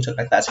some people who took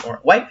my class who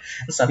weren't white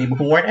and some people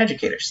who weren't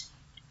educators.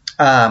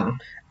 I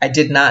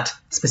did not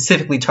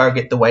specifically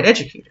target the white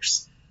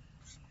educators.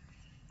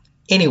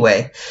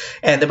 Anyway,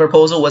 and the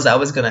proposal was I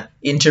was going to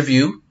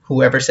interview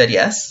whoever said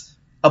yes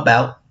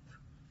about,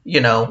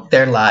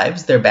 their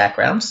lives, their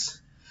backgrounds,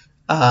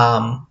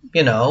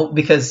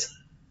 because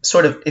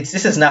sort of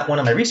this is not one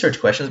of my research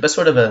questions, but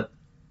sort of a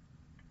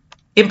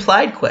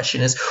implied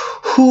question is,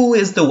 who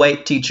is the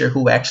white teacher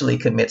who actually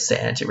commits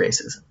to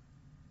anti-racism?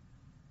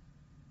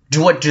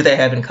 What do they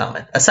have in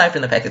common, aside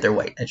from the fact that they're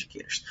white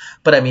educators?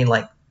 But I mean,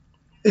 like,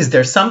 is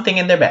there something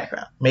in their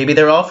background? Maybe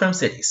they're all from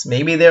cities.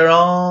 Maybe they're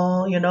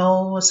all,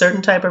 a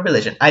certain type of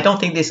religion. I don't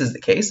think this is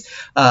the case.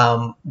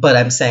 But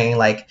I'm saying,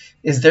 like,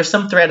 is there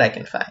some thread I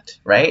can find,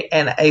 right?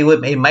 And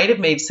it might have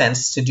made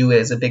sense to do it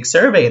as a big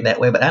survey in that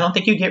way, but I don't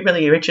think you get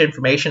really rich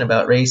information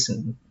about race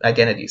and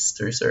identities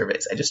through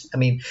surveys. If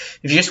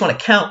you just want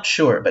to count,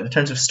 sure. But in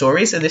terms of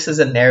stories, and this is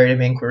a narrative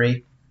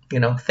inquiry,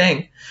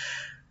 thing.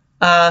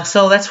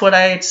 So that's what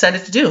I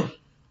decided to do.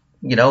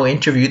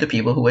 Interview the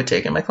people who had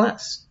taken my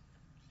class.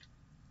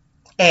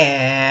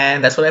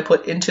 And that's what I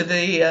put into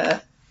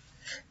the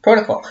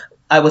protocol.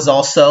 I was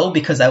also,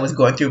 because I was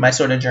going through my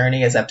sort of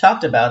journey, as I've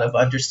talked about, of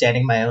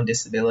understanding my own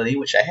disability,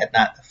 which I had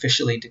not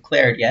officially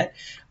declared yet,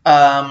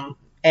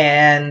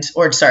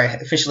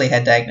 officially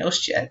had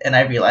diagnosed yet. And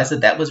I realized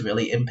that was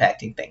really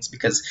impacting things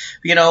because,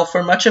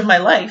 for much of my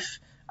life,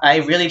 I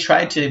really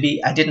tried to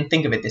be, I didn't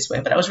think of it this way,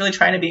 but I was really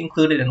trying to be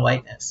included in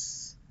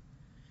whiteness.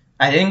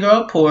 I didn't grow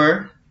up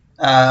poor.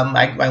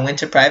 I went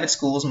to private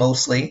schools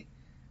mostly.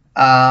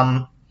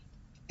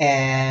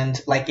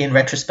 And like in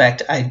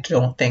retrospect, I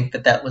don't think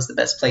that was the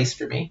best place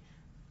for me.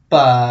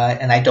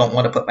 And I don't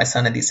want to put my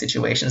son in these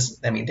situations.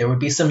 I mean, there would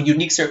be some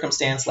unique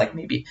circumstance, like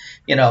maybe,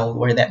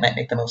 where that might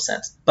make the most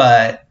sense.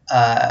 But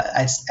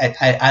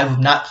I'm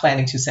not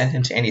planning to send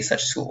him to any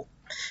such school.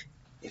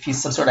 If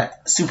he's some sort of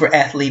super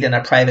athlete and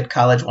a private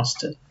college wants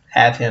to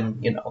have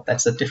him,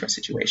 that's a different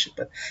situation.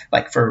 But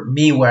like for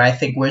me,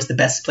 where's the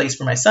best place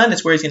for my son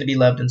is where he's going to be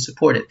loved and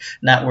supported,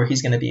 not where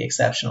he's going to be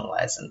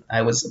exceptionalized. And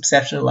I was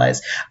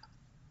exceptionalized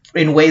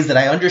in ways that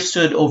I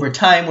understood over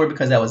time were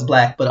because I was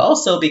black, but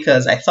also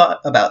because I thought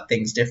about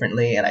things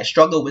differently and I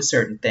struggled with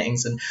certain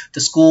things. And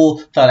the school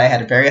thought I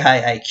had a very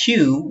high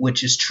IQ,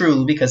 which is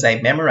true because I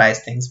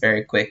memorized things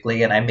very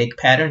quickly and I make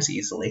patterns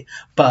easily.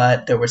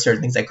 But there were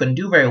certain things I couldn't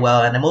do very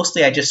well. And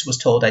mostly I just was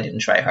told I didn't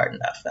try hard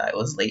enough. I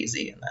was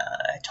lazy and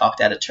I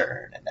talked out of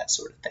turn and that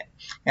sort of thing.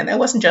 And that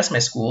wasn't just my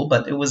school,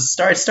 but it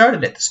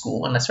started at the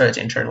school when I started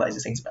to internalize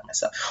these things about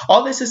myself.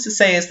 All this is to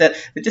say is that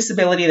the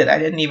disability that I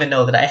didn't even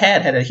know that I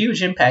had a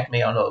huge impact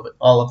me on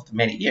all of the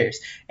many years.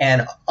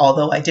 And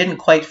although I didn't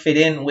quite fit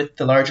in with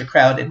the larger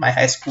crowd in my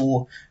high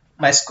school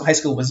high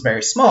school was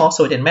very small,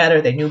 so it didn't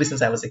matter. They knew me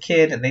since I was a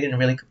kid, and they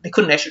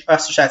couldn't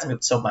ostracize me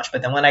so much.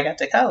 But then when I got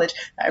to college,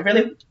 I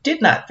really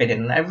did not fit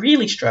in, and I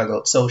really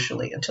struggled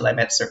socially until I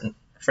met certain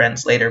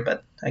friends later.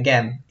 But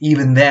again,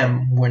 even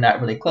them were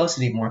not really close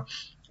anymore.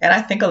 And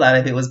I think a lot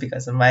of it was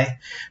because of my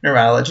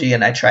neurology,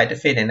 and I tried to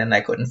fit in, and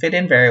I couldn't fit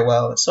in very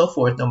well, and so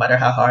forth, no matter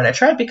how hard I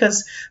tried,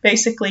 because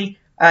basically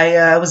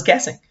I was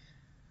guessing.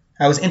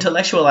 I was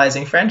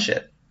intellectualizing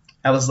friendship.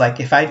 I was like,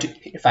 if I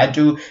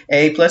do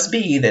A plus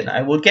B, then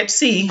I will get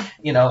C.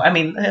 I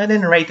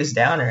didn't write this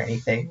down or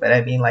anything, but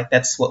I mean, like,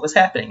 that's what was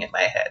happening in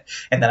my head.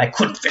 And then I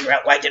couldn't figure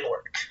out why it didn't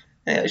work.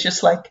 And it was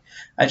just like,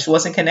 I just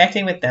wasn't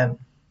connecting with them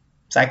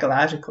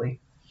psychologically.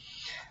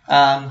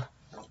 Um,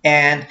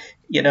 and,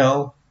 you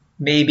know,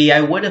 maybe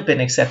I would have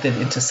been accepted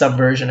into some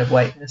version of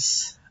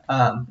whiteness.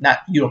 Not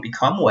you don't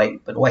become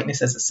white, but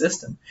whiteness as a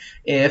system,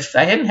 if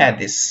I hadn't had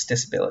this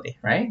disability,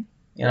 right?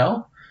 You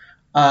know,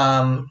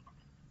 um,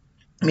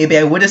 maybe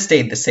I would have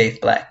stayed the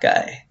safe black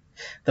guy,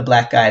 the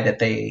black guy that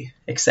they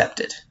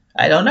accepted.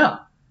 I don't know.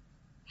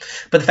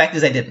 But the fact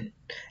is, I didn't.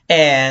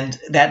 And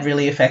that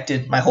really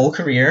affected my whole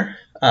career.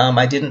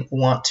 I didn't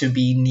want to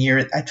be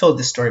near, I told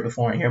this story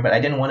before in here, but I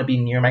didn't want to be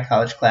near my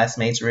college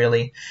classmates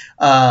really.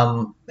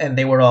 And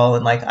they were all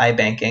in like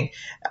iBanking.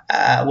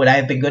 Would I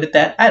have been good at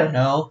that? I don't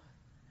know.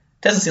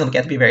 Doesn't seem like you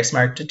have to be very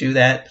smart to do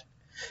that.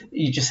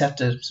 You just have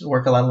to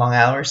work a lot of long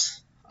hours.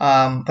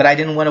 But I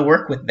didn't want to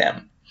work with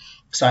them.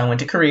 So I went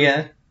to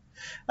Korea.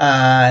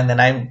 And then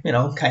I,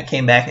 kind of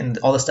came back and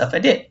all the stuff I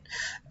did.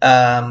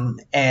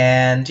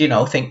 And,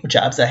 think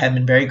jobs I have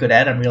been very good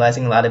at. I'm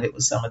realizing a lot of it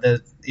was some of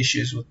the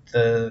issues with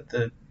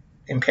the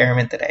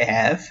impairment that I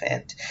have.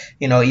 And,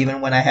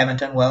 even when I haven't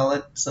done well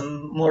at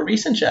some more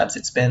recent jobs,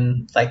 it's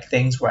been like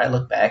things where I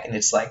look back and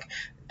it's like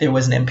there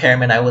was an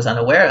impairment I was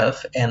unaware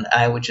of, and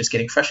I was just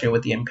getting frustrated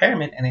with the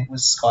impairment, and it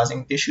was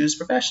causing issues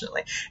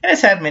professionally. And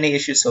it's had many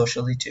issues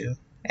socially too,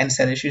 and it's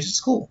had issues at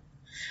school.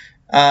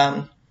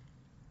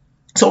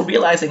 So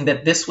realizing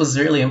that this was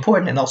really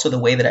important, and also the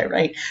way that I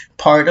write,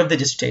 part of the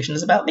dissertation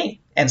is about me.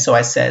 And so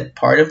I said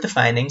part of the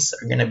findings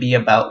are going to be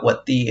about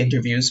what the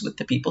interviews with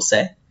the people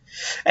say,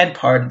 and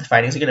part of the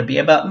findings are going to be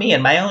about me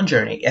and my own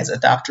journey as a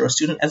doctoral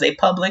student, as a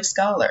public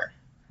scholar,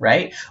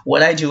 right?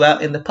 What I do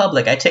out in the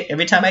public.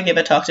 Every time I give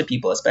a talk to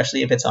people,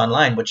 especially if it's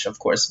online, which of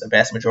course the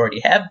vast majority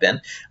have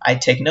been, I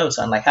take notes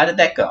on like, how did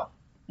that go?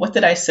 What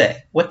did I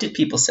say? What did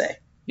people say?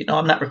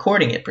 I'm not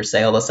recording it per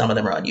se, although some of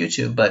them are on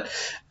YouTube, but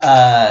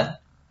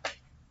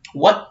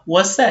what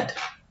was said,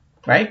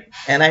 right?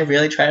 And I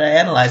really try to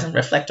analyze and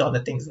reflect on the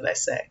things that I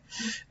say.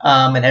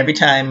 And every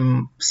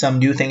time some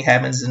new thing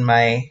happens in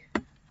my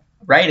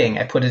writing,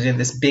 I put it in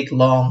this big,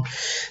 long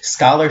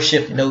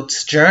scholarship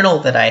notes journal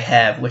that I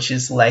have, which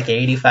is like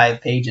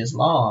 85 pages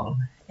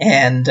long.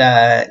 And,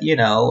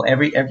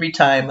 every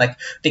time, like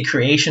the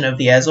creation of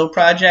the ESO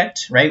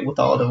project, right, with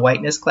all the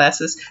whiteness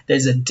classes,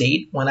 there's a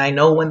date when I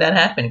know when that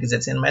happened because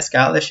it's in my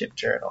scholarship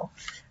journal.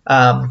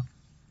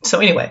 So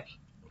anyway,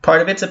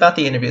 part of it's about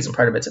the interviews and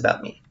part of it's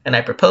about me. And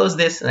I proposed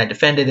this and I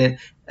defended it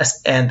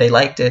and they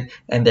liked it.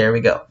 And there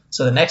we go.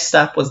 So the next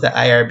stop was the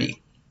IRB.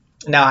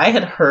 Now, I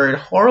had heard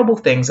horrible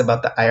things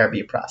about the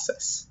IRB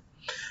process.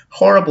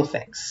 Horrible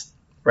things,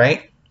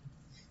 right?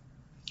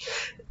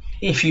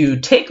 If you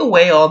take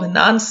away all the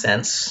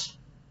nonsense,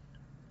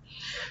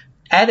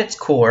 at its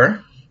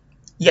core,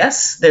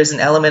 yes, there's an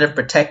element of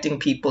protecting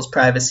people's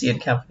privacy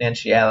and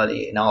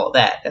confidentiality and all of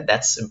that. And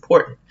that's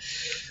important.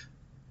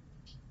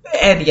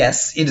 And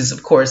yes, it is,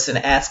 of course, an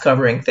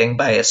ass-covering thing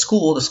by a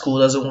school. The school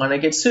doesn't want to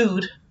get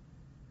sued.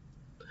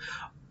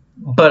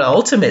 But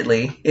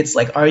ultimately, it's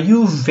like, are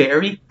you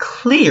very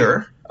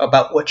clear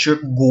about what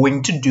you're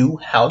going to do,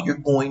 how you're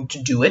going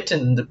to do it,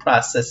 and the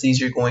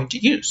processes you're going to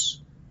use?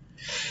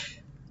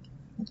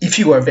 If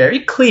you are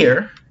very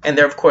clear, and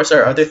there, of course,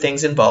 are other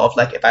things involved,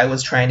 like if I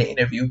was trying to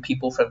interview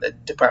people from the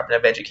Department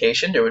of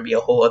Education, there would be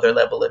a whole other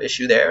level of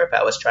issue there. If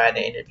I was trying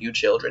to interview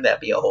children, that'd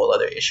be a whole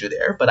other issue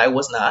there. But I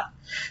was not.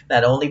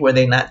 Not only were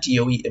they not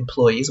DOE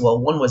employees, well,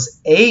 one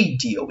was a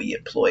DOE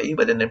employee,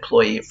 but an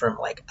employee from,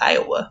 like,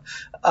 Iowa.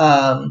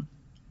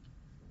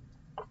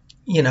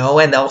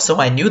 And also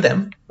I knew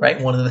them,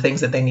 right? One of the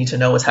things that they need to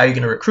know is how you're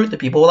going to recruit the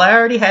people. Well, I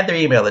already had their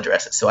email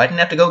addresses, so I didn't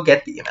have to go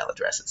get the email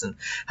addresses. And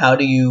how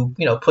do you,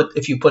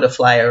 if you put a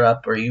flyer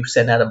up or you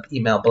send out an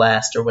email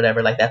blast or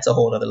whatever, like that's a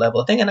whole other level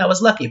of thing. And I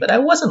was lucky, but I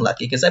wasn't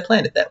lucky because I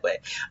planned it that way.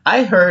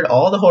 I heard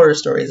all the horror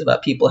stories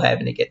about people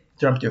having to get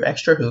thrown through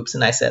extra hoops.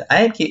 And I said,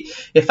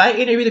 if I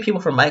interview the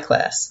people from my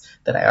class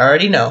that I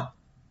already know,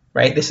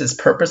 right? This is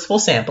purposeful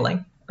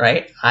sampling,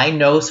 right? I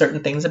know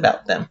certain things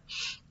about them.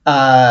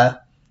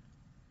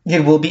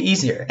 It will be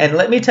easier. And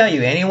let me tell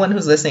you, anyone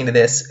who's listening to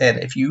this, and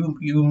if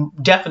you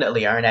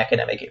definitely are an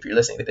academic if you're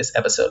listening to this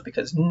episode,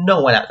 because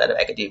no one outside of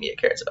academia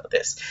cares about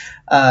this.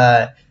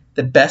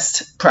 The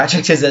best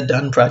project is a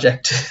done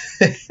project,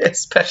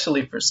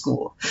 especially for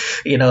school.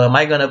 Am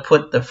I going to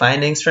put the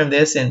findings from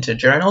this into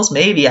journals?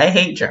 Maybe. I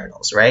hate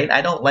journals, right?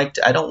 I don't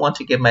want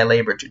to give my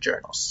labor to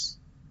journals.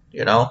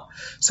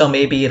 So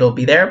maybe it'll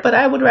be there, but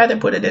I would rather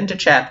put it into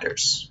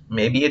chapters.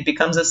 Maybe it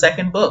becomes a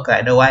second book.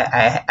 I know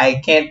I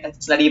can't,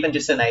 it's not even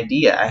just an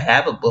idea. I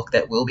have a book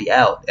that will be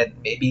out, and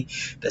maybe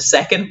the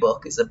second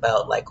book is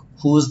about like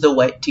who's the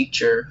white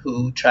teacher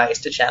who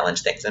tries to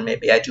challenge things, and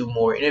maybe I do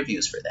more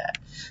interviews for that.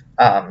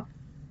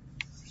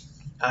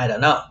 I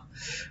don't know.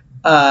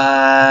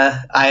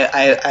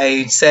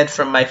 I said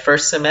from my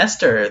first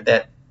semester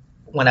that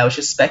when I was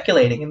just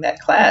speculating in that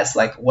class,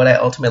 like what I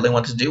ultimately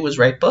wanted to do was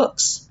write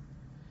books.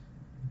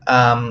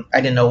 I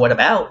didn't know what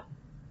about.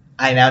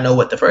 I now know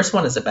what the first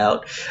one is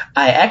about.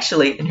 I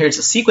actually, and here's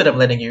a secret I'm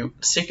letting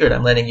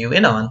you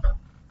in on.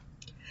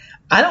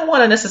 I don't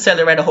want to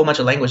necessarily write a whole bunch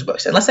of language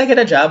books unless I get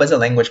a job as a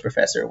language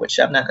professor, which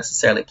I'm not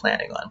necessarily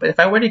planning on. But if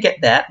I were to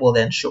get that, well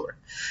then sure.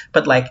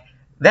 But like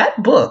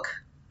That book,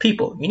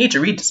 people, you need to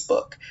read this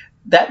book.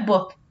 That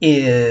book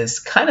is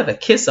kind of a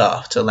kiss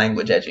off to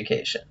language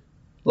education.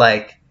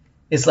 Like,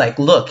 it's like,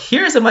 look,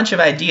 here's a bunch of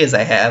ideas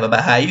I have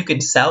about how you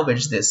can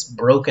salvage this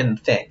broken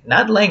thing.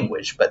 Not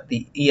language, but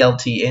the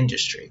ELT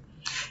industry.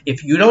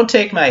 If you don't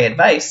take my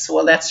advice,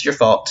 well, that's your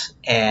fault.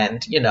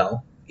 And,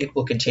 it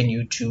will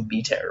continue to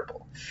be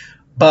terrible.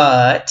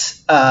 But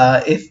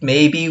if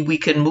maybe we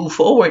can move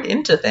forward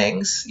into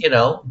things,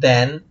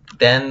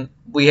 then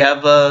we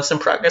have some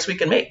progress we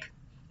can make.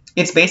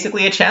 It's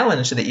basically a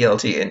challenge to the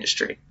ELT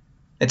industry.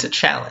 It's a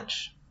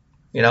challenge.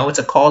 It's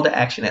a call to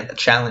action and a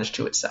challenge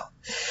to itself.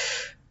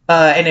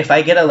 And if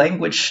I get a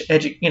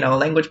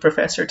language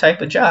professor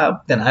type of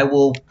job, then I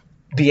will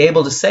be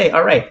able to say,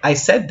 all right, I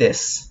said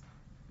this,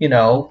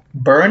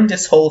 burn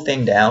this whole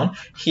thing down.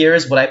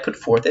 Here's what I put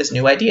forth as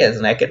new ideas.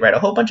 And I could write a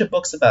whole bunch of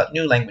books about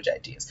new language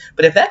ideas.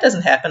 But if that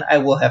doesn't happen, I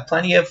will have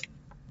plenty of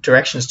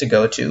directions to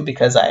go to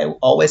because I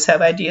always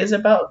have ideas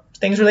about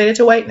things related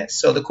to whiteness.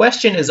 So the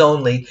question is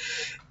only,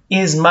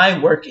 is my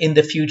work in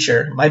the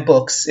future, my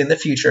books in the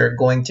future,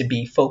 going to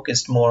be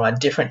focused more on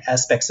different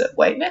aspects of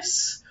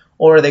whiteness?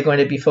 Or are they going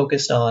to be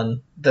focused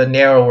on the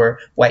narrower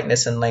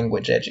whiteness and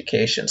language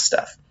education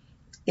stuff?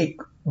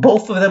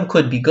 Both of them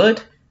could be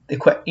good.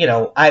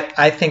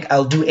 I think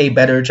I'll do a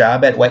better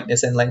job at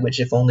whiteness and language,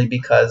 if only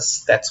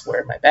because that's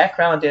where my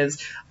background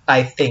is.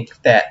 I think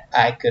that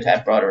I could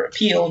have broader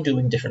appeal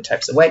doing different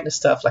types of whiteness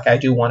stuff. Like I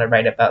do want to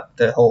write about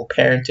the whole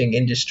parenting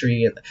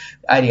industry and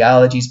the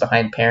ideologies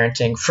behind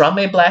parenting from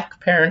a Black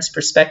parent's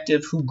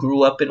perspective who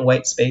grew up in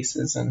white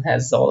spaces and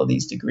has all of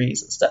these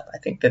degrees and stuff. I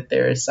think that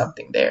there is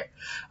something there.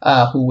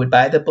 Who would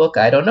buy the book?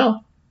 I don't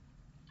know.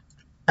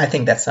 I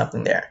think that's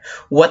something there.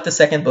 What the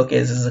second book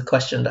is a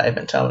question that I've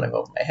been tumbling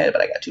over my head,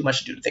 but I got too much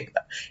to do to think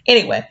about.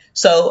 Anyway,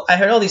 so I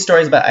heard all these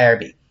stories about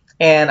IRB,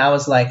 and I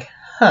was like,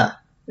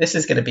 this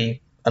is going to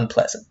be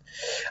unpleasant.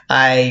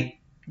 I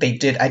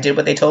did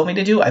what they told me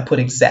to do. I put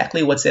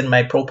exactly what's in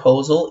my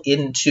proposal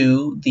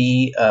into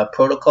the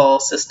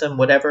protocol system,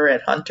 whatever,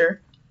 at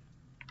Hunter.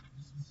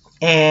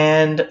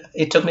 And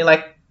it took me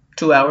like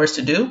 2 hours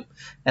to do.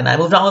 And I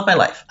moved on with my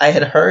life. I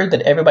had heard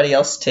that everybody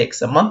else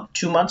takes a month,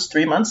 2 months,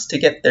 3 months to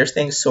get their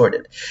things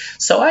sorted.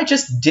 So I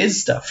just did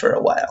stuff for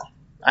a while.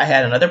 I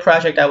had another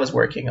project I was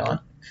working on,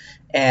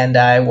 and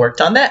I worked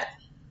on that.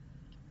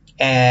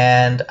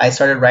 And I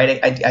started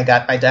writing. I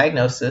got my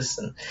diagnosis,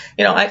 and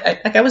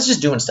I was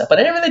just doing stuff, but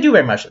I didn't really do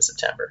very much in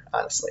September,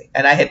 honestly.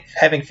 And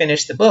having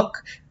finished the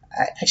book,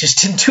 I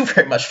just didn't do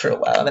very much for a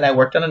while. And then I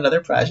worked on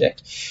another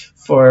project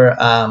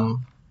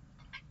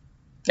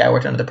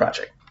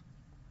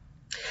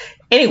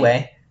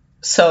Anyway,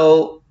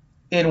 so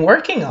in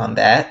working on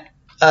that,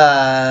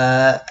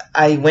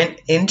 I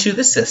went into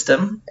the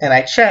system and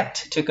I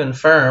checked to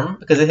confirm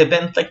because it had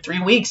been like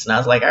 3 weeks, and I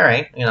was like, all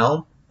right,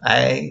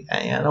 I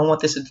don't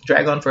want this to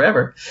drag on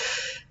forever.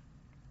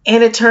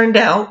 And it turned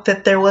out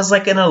that there was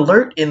like an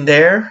alert in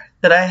there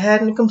that I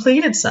hadn't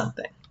completed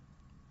something.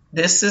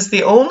 This is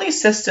the only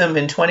system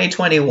in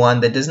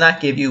 2021 that does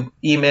not give you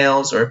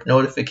emails or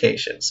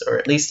notifications, or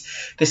at least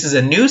this is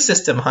a new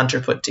system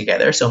Hunter put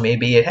together, so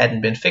maybe it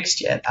hadn't been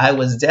fixed yet. I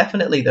was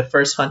definitely the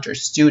first Hunter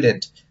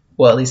student,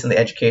 well, at least in the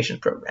education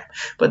program.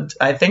 But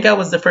I think I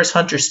was the first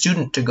Hunter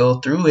student to go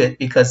through it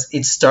because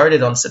it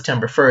started on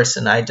September 1st,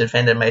 and I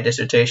defended my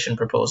dissertation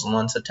proposal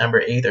on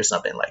September 8th or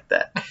something like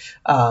that.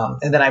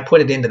 And then I put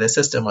it into the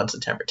system on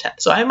September 10th.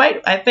 So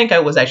I think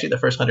I was actually the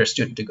first Hunter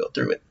student to go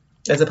through it,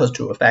 as opposed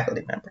to a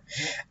faculty member.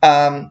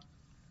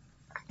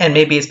 And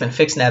maybe it's been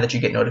fixed now that you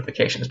get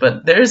notifications.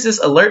 But there's this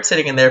alert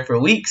sitting in there for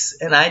weeks,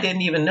 and I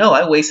didn't even know.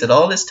 I wasted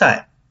all this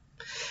time.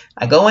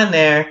 I go in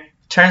there.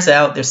 Turns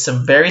out there's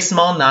some very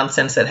small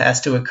nonsense that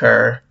has to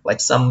occur, like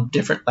some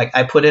different, like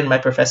I put in my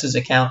professor's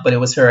account, but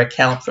it was her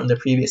account from the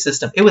previous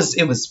system. It was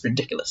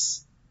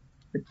ridiculous.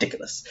 And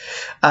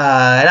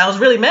I was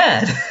really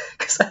mad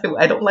because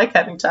I don't like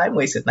having time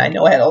wasted. And I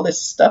know I had all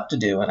this stuff to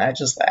do, and I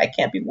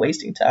can't be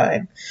wasting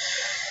time.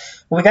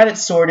 We got it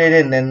sorted,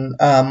 and then,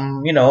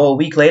 a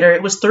week later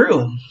it was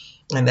through.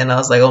 And then I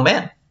was like, oh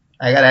man,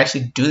 I got to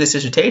actually do this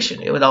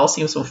dissertation. It would all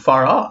seem so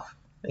far off,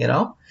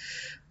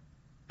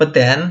 But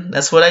then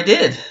that's what I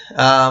did.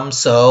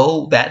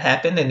 So that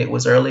happened, and it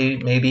was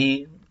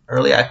maybe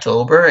early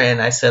October,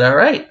 and I said, all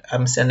right,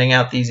 I'm sending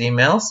out these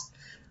emails.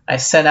 I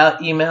sent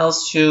out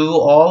emails to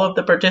all of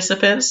the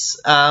participants.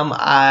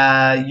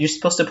 You're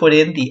supposed to put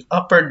in the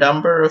upper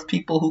number of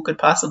people who could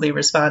possibly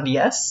respond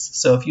yes.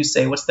 So if you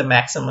say, what's the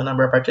maximum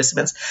number of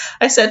participants?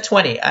 I said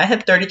 20. I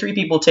had 33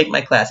 people take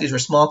my class. These were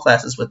small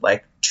classes with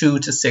like 2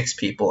 to 6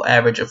 people,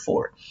 average of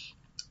 4.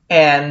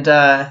 And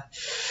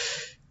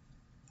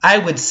I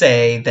would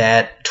say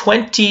that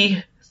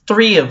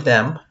 23 of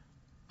them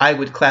I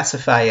would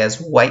classify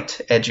as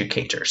white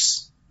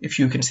educators, if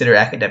you consider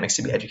academics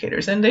to be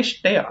educators, and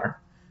they are.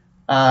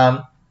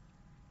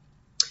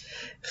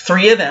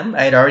 3 of them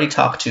I had already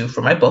talked to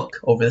for my book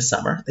over the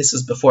summer. This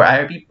was before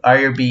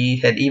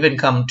IRB had even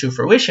come to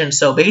fruition.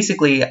 So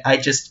basically,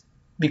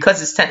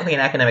 because it's technically an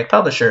academic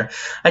publisher,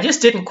 I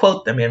just didn't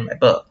quote them in my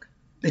book.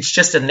 it's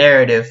just a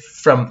narrative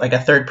from like a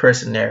third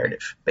person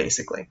narrative,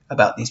 basically,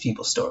 about these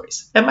people's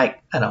stories. It might,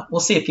 I don't know, we'll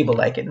see if people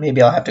like it.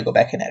 Maybe I'll have to go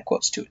back and add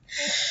quotes to it.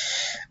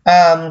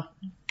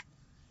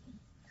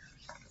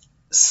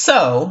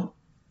 So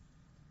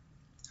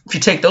if you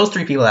take those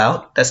 3 people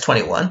out, that's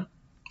 21.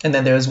 And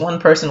then there was one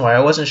person where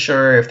I wasn't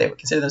sure if they would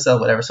consider themselves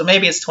whatever, so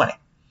maybe it's 20.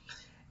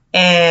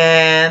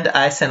 And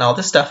I sent all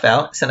the stuff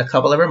out, sent a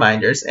couple of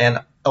reminders, and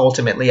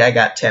ultimately I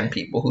got 10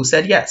 people who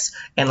said yes.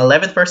 And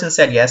 11th person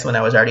said yes when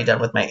I was already done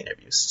with my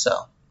interviews.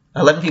 So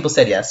 11 people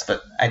said yes,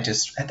 but at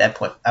that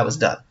point, I was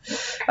done.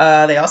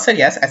 They all said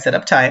yes. I set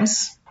up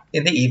times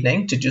in the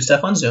evening to do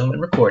stuff on Zoom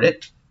and record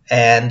it.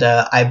 And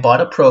I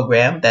bought a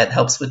program that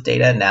helps with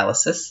data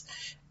analysis,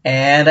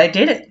 and I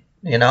did it.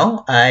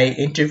 I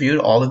interviewed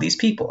all of these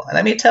people. And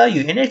let me tell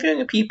you,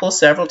 interviewing people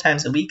several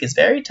times a week is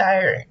very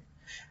tiring.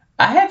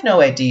 I have no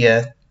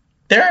idea.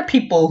 There are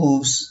people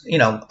who's,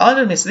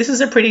 this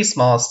is a pretty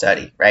small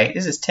study, right?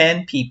 This is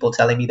 10 people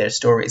telling me their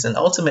stories. And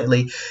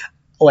ultimately,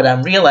 what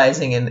I'm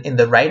realizing in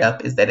the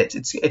write-up is that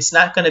it's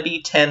not going to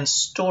be 10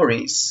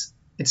 stories.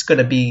 It's going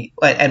to be,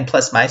 and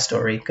plus my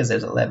story, because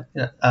there's 11.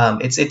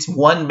 It's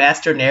one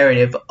master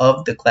narrative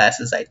of the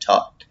classes I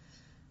taught,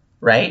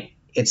 right?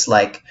 It's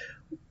like,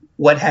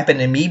 what happened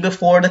to me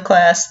before the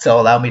class to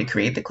allow me to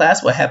create the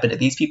class, what happened to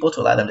these people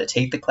to allow them to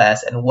take the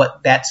class, and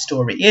what that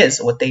story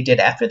is, what they did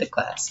after the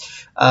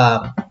class.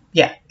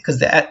 Because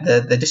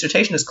the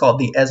dissertation is called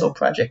the Ezel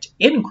Project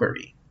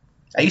Inquiry.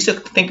 I used to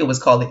think it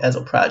was called the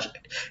Ezel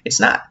Project.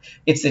 It's not.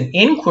 It's an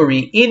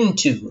inquiry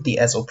into the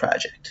Ezel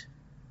Project.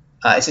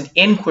 It's an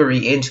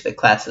inquiry into the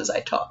classes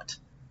I taught.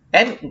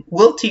 And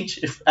we'll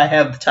teach if I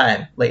have the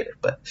time later,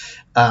 but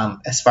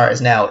as far as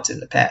now, it's in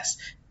the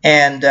past.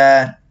 And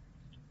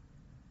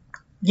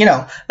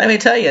let me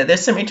tell you, there's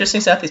some interesting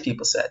stuff these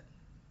people said.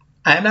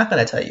 I'm not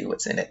going to tell you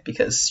what's in it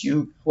because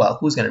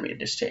who's going to read a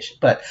dissertation?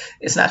 But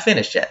it's not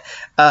finished yet.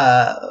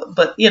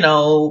 But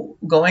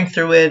going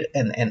through it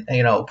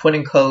and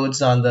putting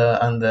codes on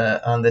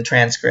the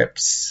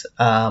transcripts,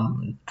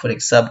 putting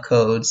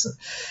subcodes,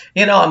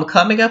 I'm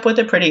coming up with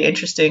a pretty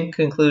interesting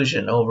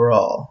conclusion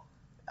overall.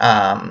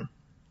 I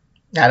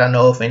don't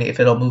know if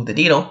it'll move the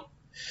needle.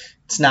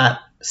 It's not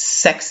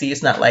sexy.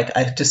 It's not like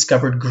I've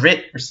discovered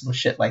grit or some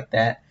shit like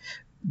that.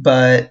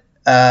 But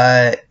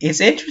it's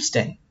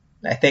interesting.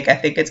 I think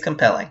it's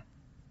compelling.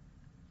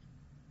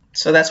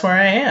 So that's where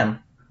I am.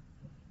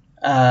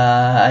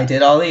 I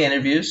did all the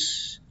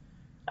interviews.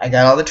 I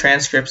got all the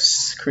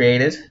transcripts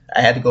created.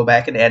 I had to go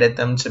back and edit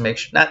them to make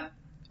sure, not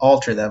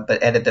alter them,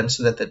 but edit them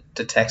so that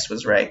the text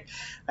was right.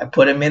 I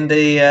put them in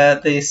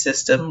the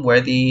system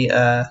where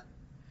the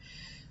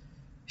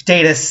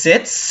data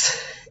sits.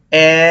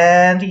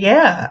 And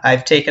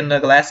I've taken the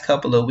last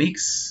couple of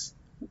weeks.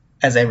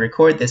 As I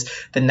record this,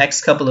 the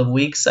next couple of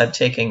weeks I'm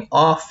taking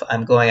off.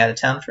 I'm going out of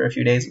town for a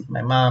few days with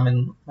my mom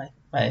and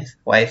my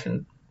wife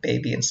and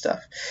baby and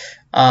stuff.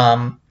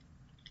 And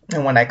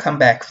when I come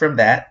back from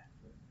that,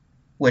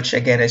 which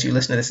again, as you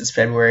listen to this is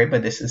February,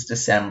 but this is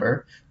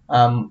December,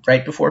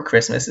 right before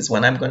Christmas is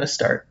when I'm going to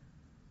start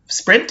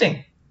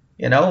sprinting.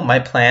 My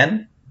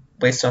plan,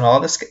 based on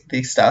all this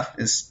stuff,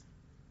 is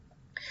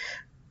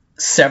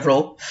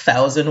several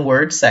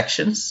 1,000-word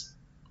sections.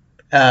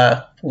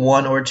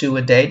 1 or 2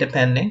 a day,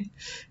 depending,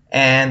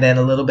 and then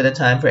a little bit of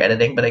time for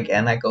editing. But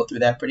again, I go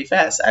through that pretty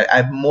fast.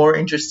 I'm more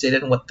interested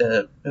in what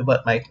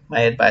my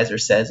advisor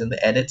says in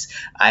the edits.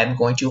 I'm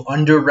going to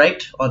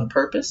underwrite on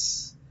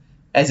purpose,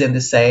 as in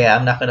to say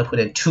I'm not going to put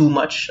in too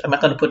much. I'm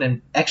not going to put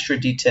in extra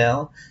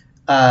detail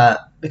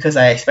because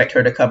I expect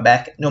her to come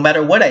back no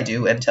matter what I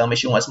do and tell me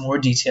she wants more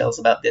details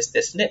about this,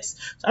 this, and this.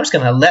 So I'm just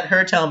going to let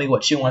her tell me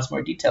what she wants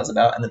more details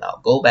about, and then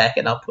I'll go back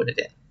and I'll put it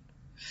in.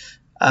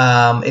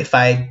 If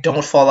I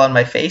don't fall on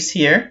my face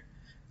here,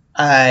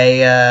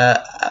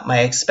 my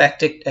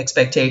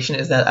expectation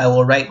is that I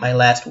will write my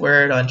last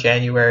word on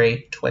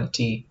January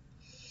 25th,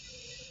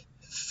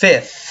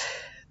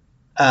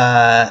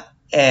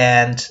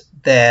 and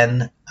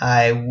then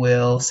I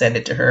will send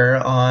it to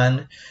her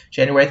on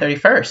January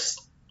 31st.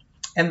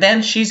 And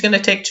then she's going to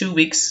take 2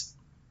 weeks,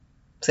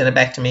 send it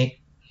back to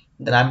me.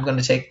 Then I'm going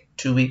to take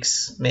 2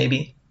 weeks,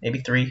 maybe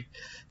 3,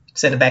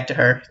 send it back to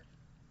her.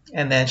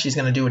 And then she's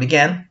going to do it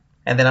again.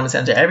 And then I'm going to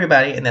send it to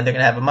everybody, and then they're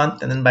going to have a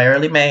month, and then by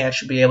early May, I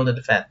should be able to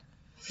defend.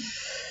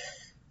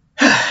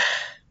 I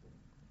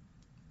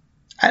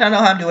don't know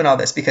how I'm doing all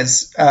this,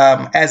 because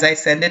as I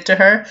send it to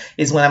her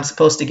is when I'm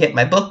supposed to get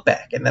my book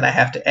back, and then I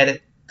have to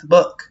edit the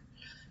book.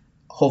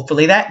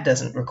 Hopefully that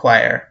doesn't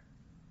require,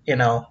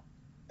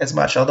 as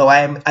much, although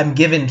I'm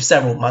given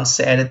several months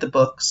to edit the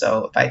book,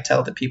 so if I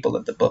tell the people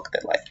of the book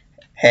that, like,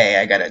 hey,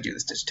 I gotta do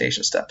this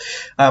dissertation stuff.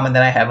 And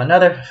then I have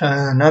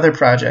another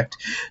project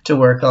to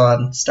work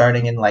on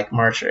starting in like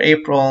March or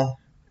April.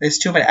 There's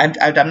too many.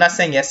 I'm not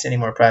saying yes to any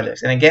more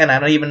projects. And again, I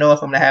don't even know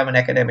if I'm gonna have an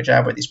academic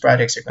job where these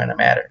projects are gonna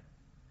matter.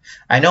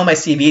 I know my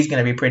CV is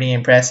gonna be pretty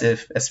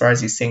impressive as far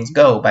as these things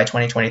go by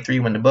 2023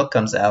 when the book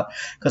comes out,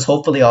 because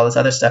hopefully all this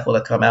other stuff will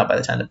have come out by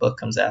the time the book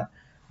comes out.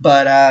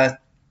 But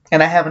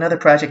and I have another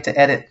project to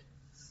edit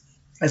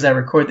as I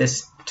record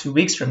this 2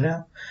 weeks from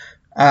now.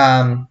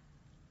 Um,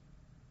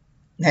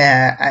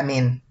 I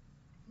mean,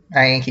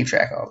 I ain't keep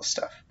track of all this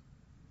stuff.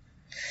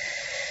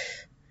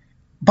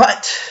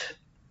 But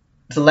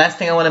the last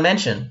thing I want to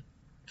mention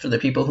for the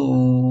people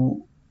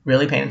who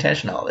really paying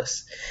attention to all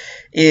this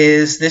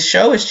is this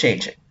show is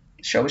changing.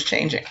 The show is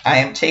changing. I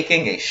am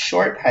taking a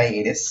short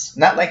hiatus,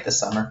 not like the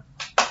summer.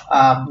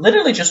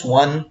 Literally just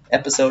one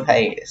episode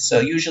hiatus. So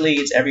usually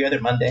it's every other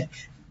Monday.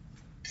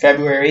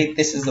 February,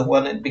 this is the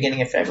one at the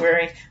beginning of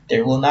February.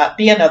 There will not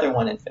be another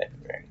one in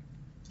February.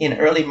 In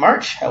early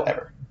March,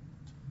 however,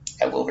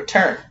 I will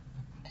return.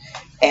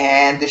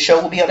 And the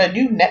show will be on a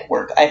new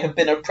network I have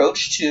been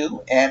approached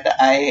to, and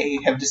I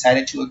have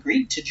decided to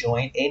agree to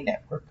join a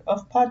network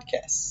of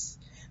podcasts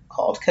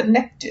called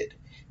Connected.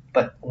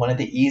 But one of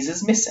the E's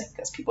is missing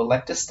because people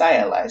like to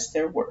stylize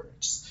their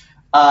words.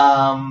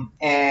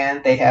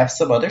 And they have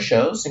some other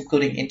shows,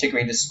 including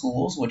Integrated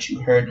Schools, which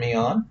you heard me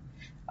on.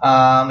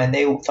 And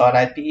they thought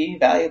I'd be a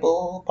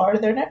valuable part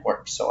of their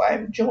network, so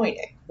I'm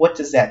joining. What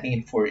does that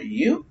mean for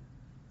you?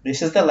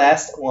 This is the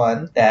last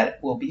one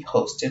that will be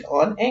hosted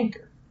on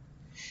Anchor.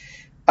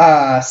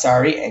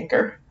 Sorry,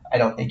 Anchor. I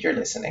don't think you're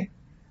listening.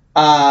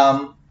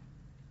 And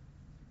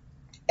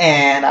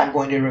I'm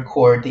going to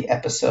record the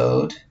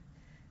episode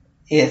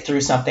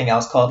through something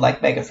else called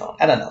like Megaphone.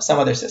 I don't know, some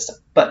other system,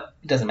 but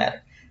it doesn't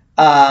matter.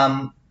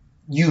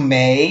 You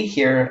may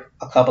hear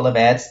a couple of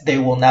ads. They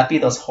will not be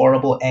those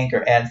horrible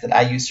Anchor ads that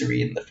I used to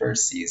read in the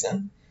first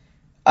season.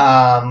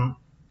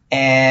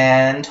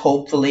 And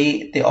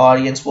hopefully the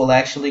audience will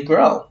actually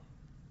grow.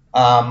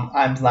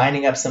 I'm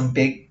lining up some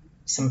big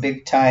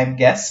time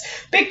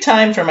guests. Big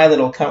time for my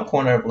little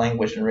corner of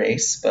language and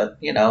race, but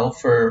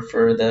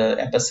for the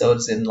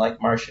episodes in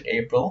like March and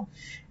April.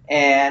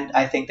 And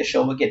I think the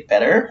show will get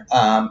better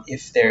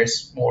if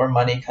there's more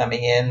money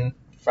coming in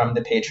from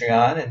the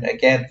Patreon. And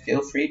again,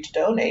 feel free to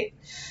donate.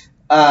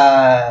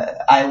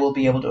 I will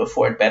be able to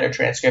afford better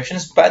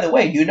transcriptions. By the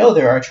way,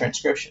 there are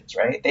transcriptions,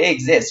 right? They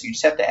exist. You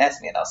just have to ask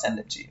me and I'll send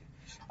them to you.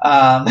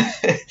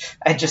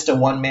 I'm just a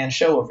one-man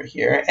show over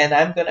here, and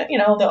I'm gonna,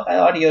 the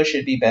audio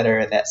should be better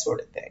and that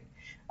sort of thing.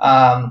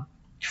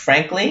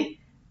 Frankly,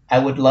 I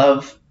would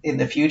love in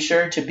the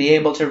future to be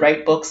able to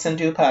write books and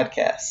do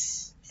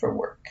podcasts for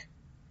work,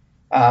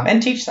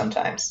 and teach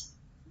sometimes.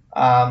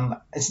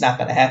 It's not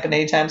going to happen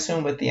anytime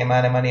soon with the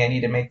amount of money I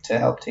need to make to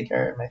help take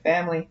care of my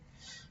family.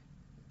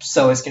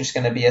 So it's just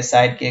going to be a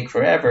side gig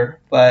forever.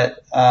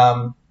 But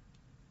I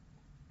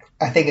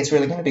think it's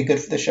really going to be good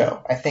for the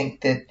show. I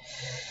think that,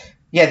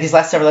 these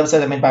last several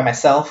episodes I've made by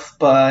myself,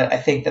 but I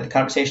think that the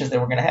conversations that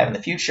we're going to have in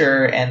the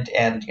future and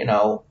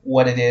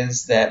what it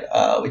is that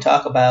we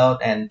talk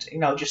about and,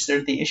 just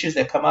the issues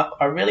that come up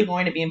are really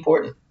going to be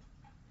important.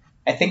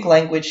 I think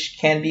language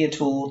can be a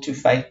tool to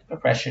fight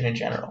oppression in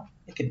general.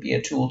 It can be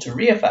a tool to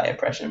reify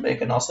oppression, but it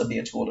can also be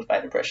a tool to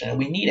fight oppression, and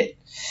we need it.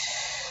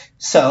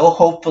 So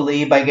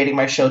hopefully by getting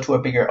my show to a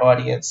bigger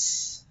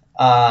audience,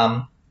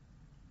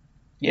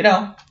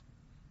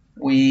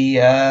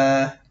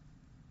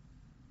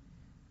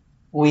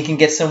 we can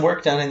get some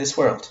work done in this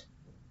world.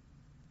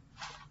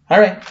 All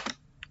right.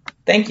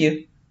 Thank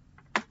you.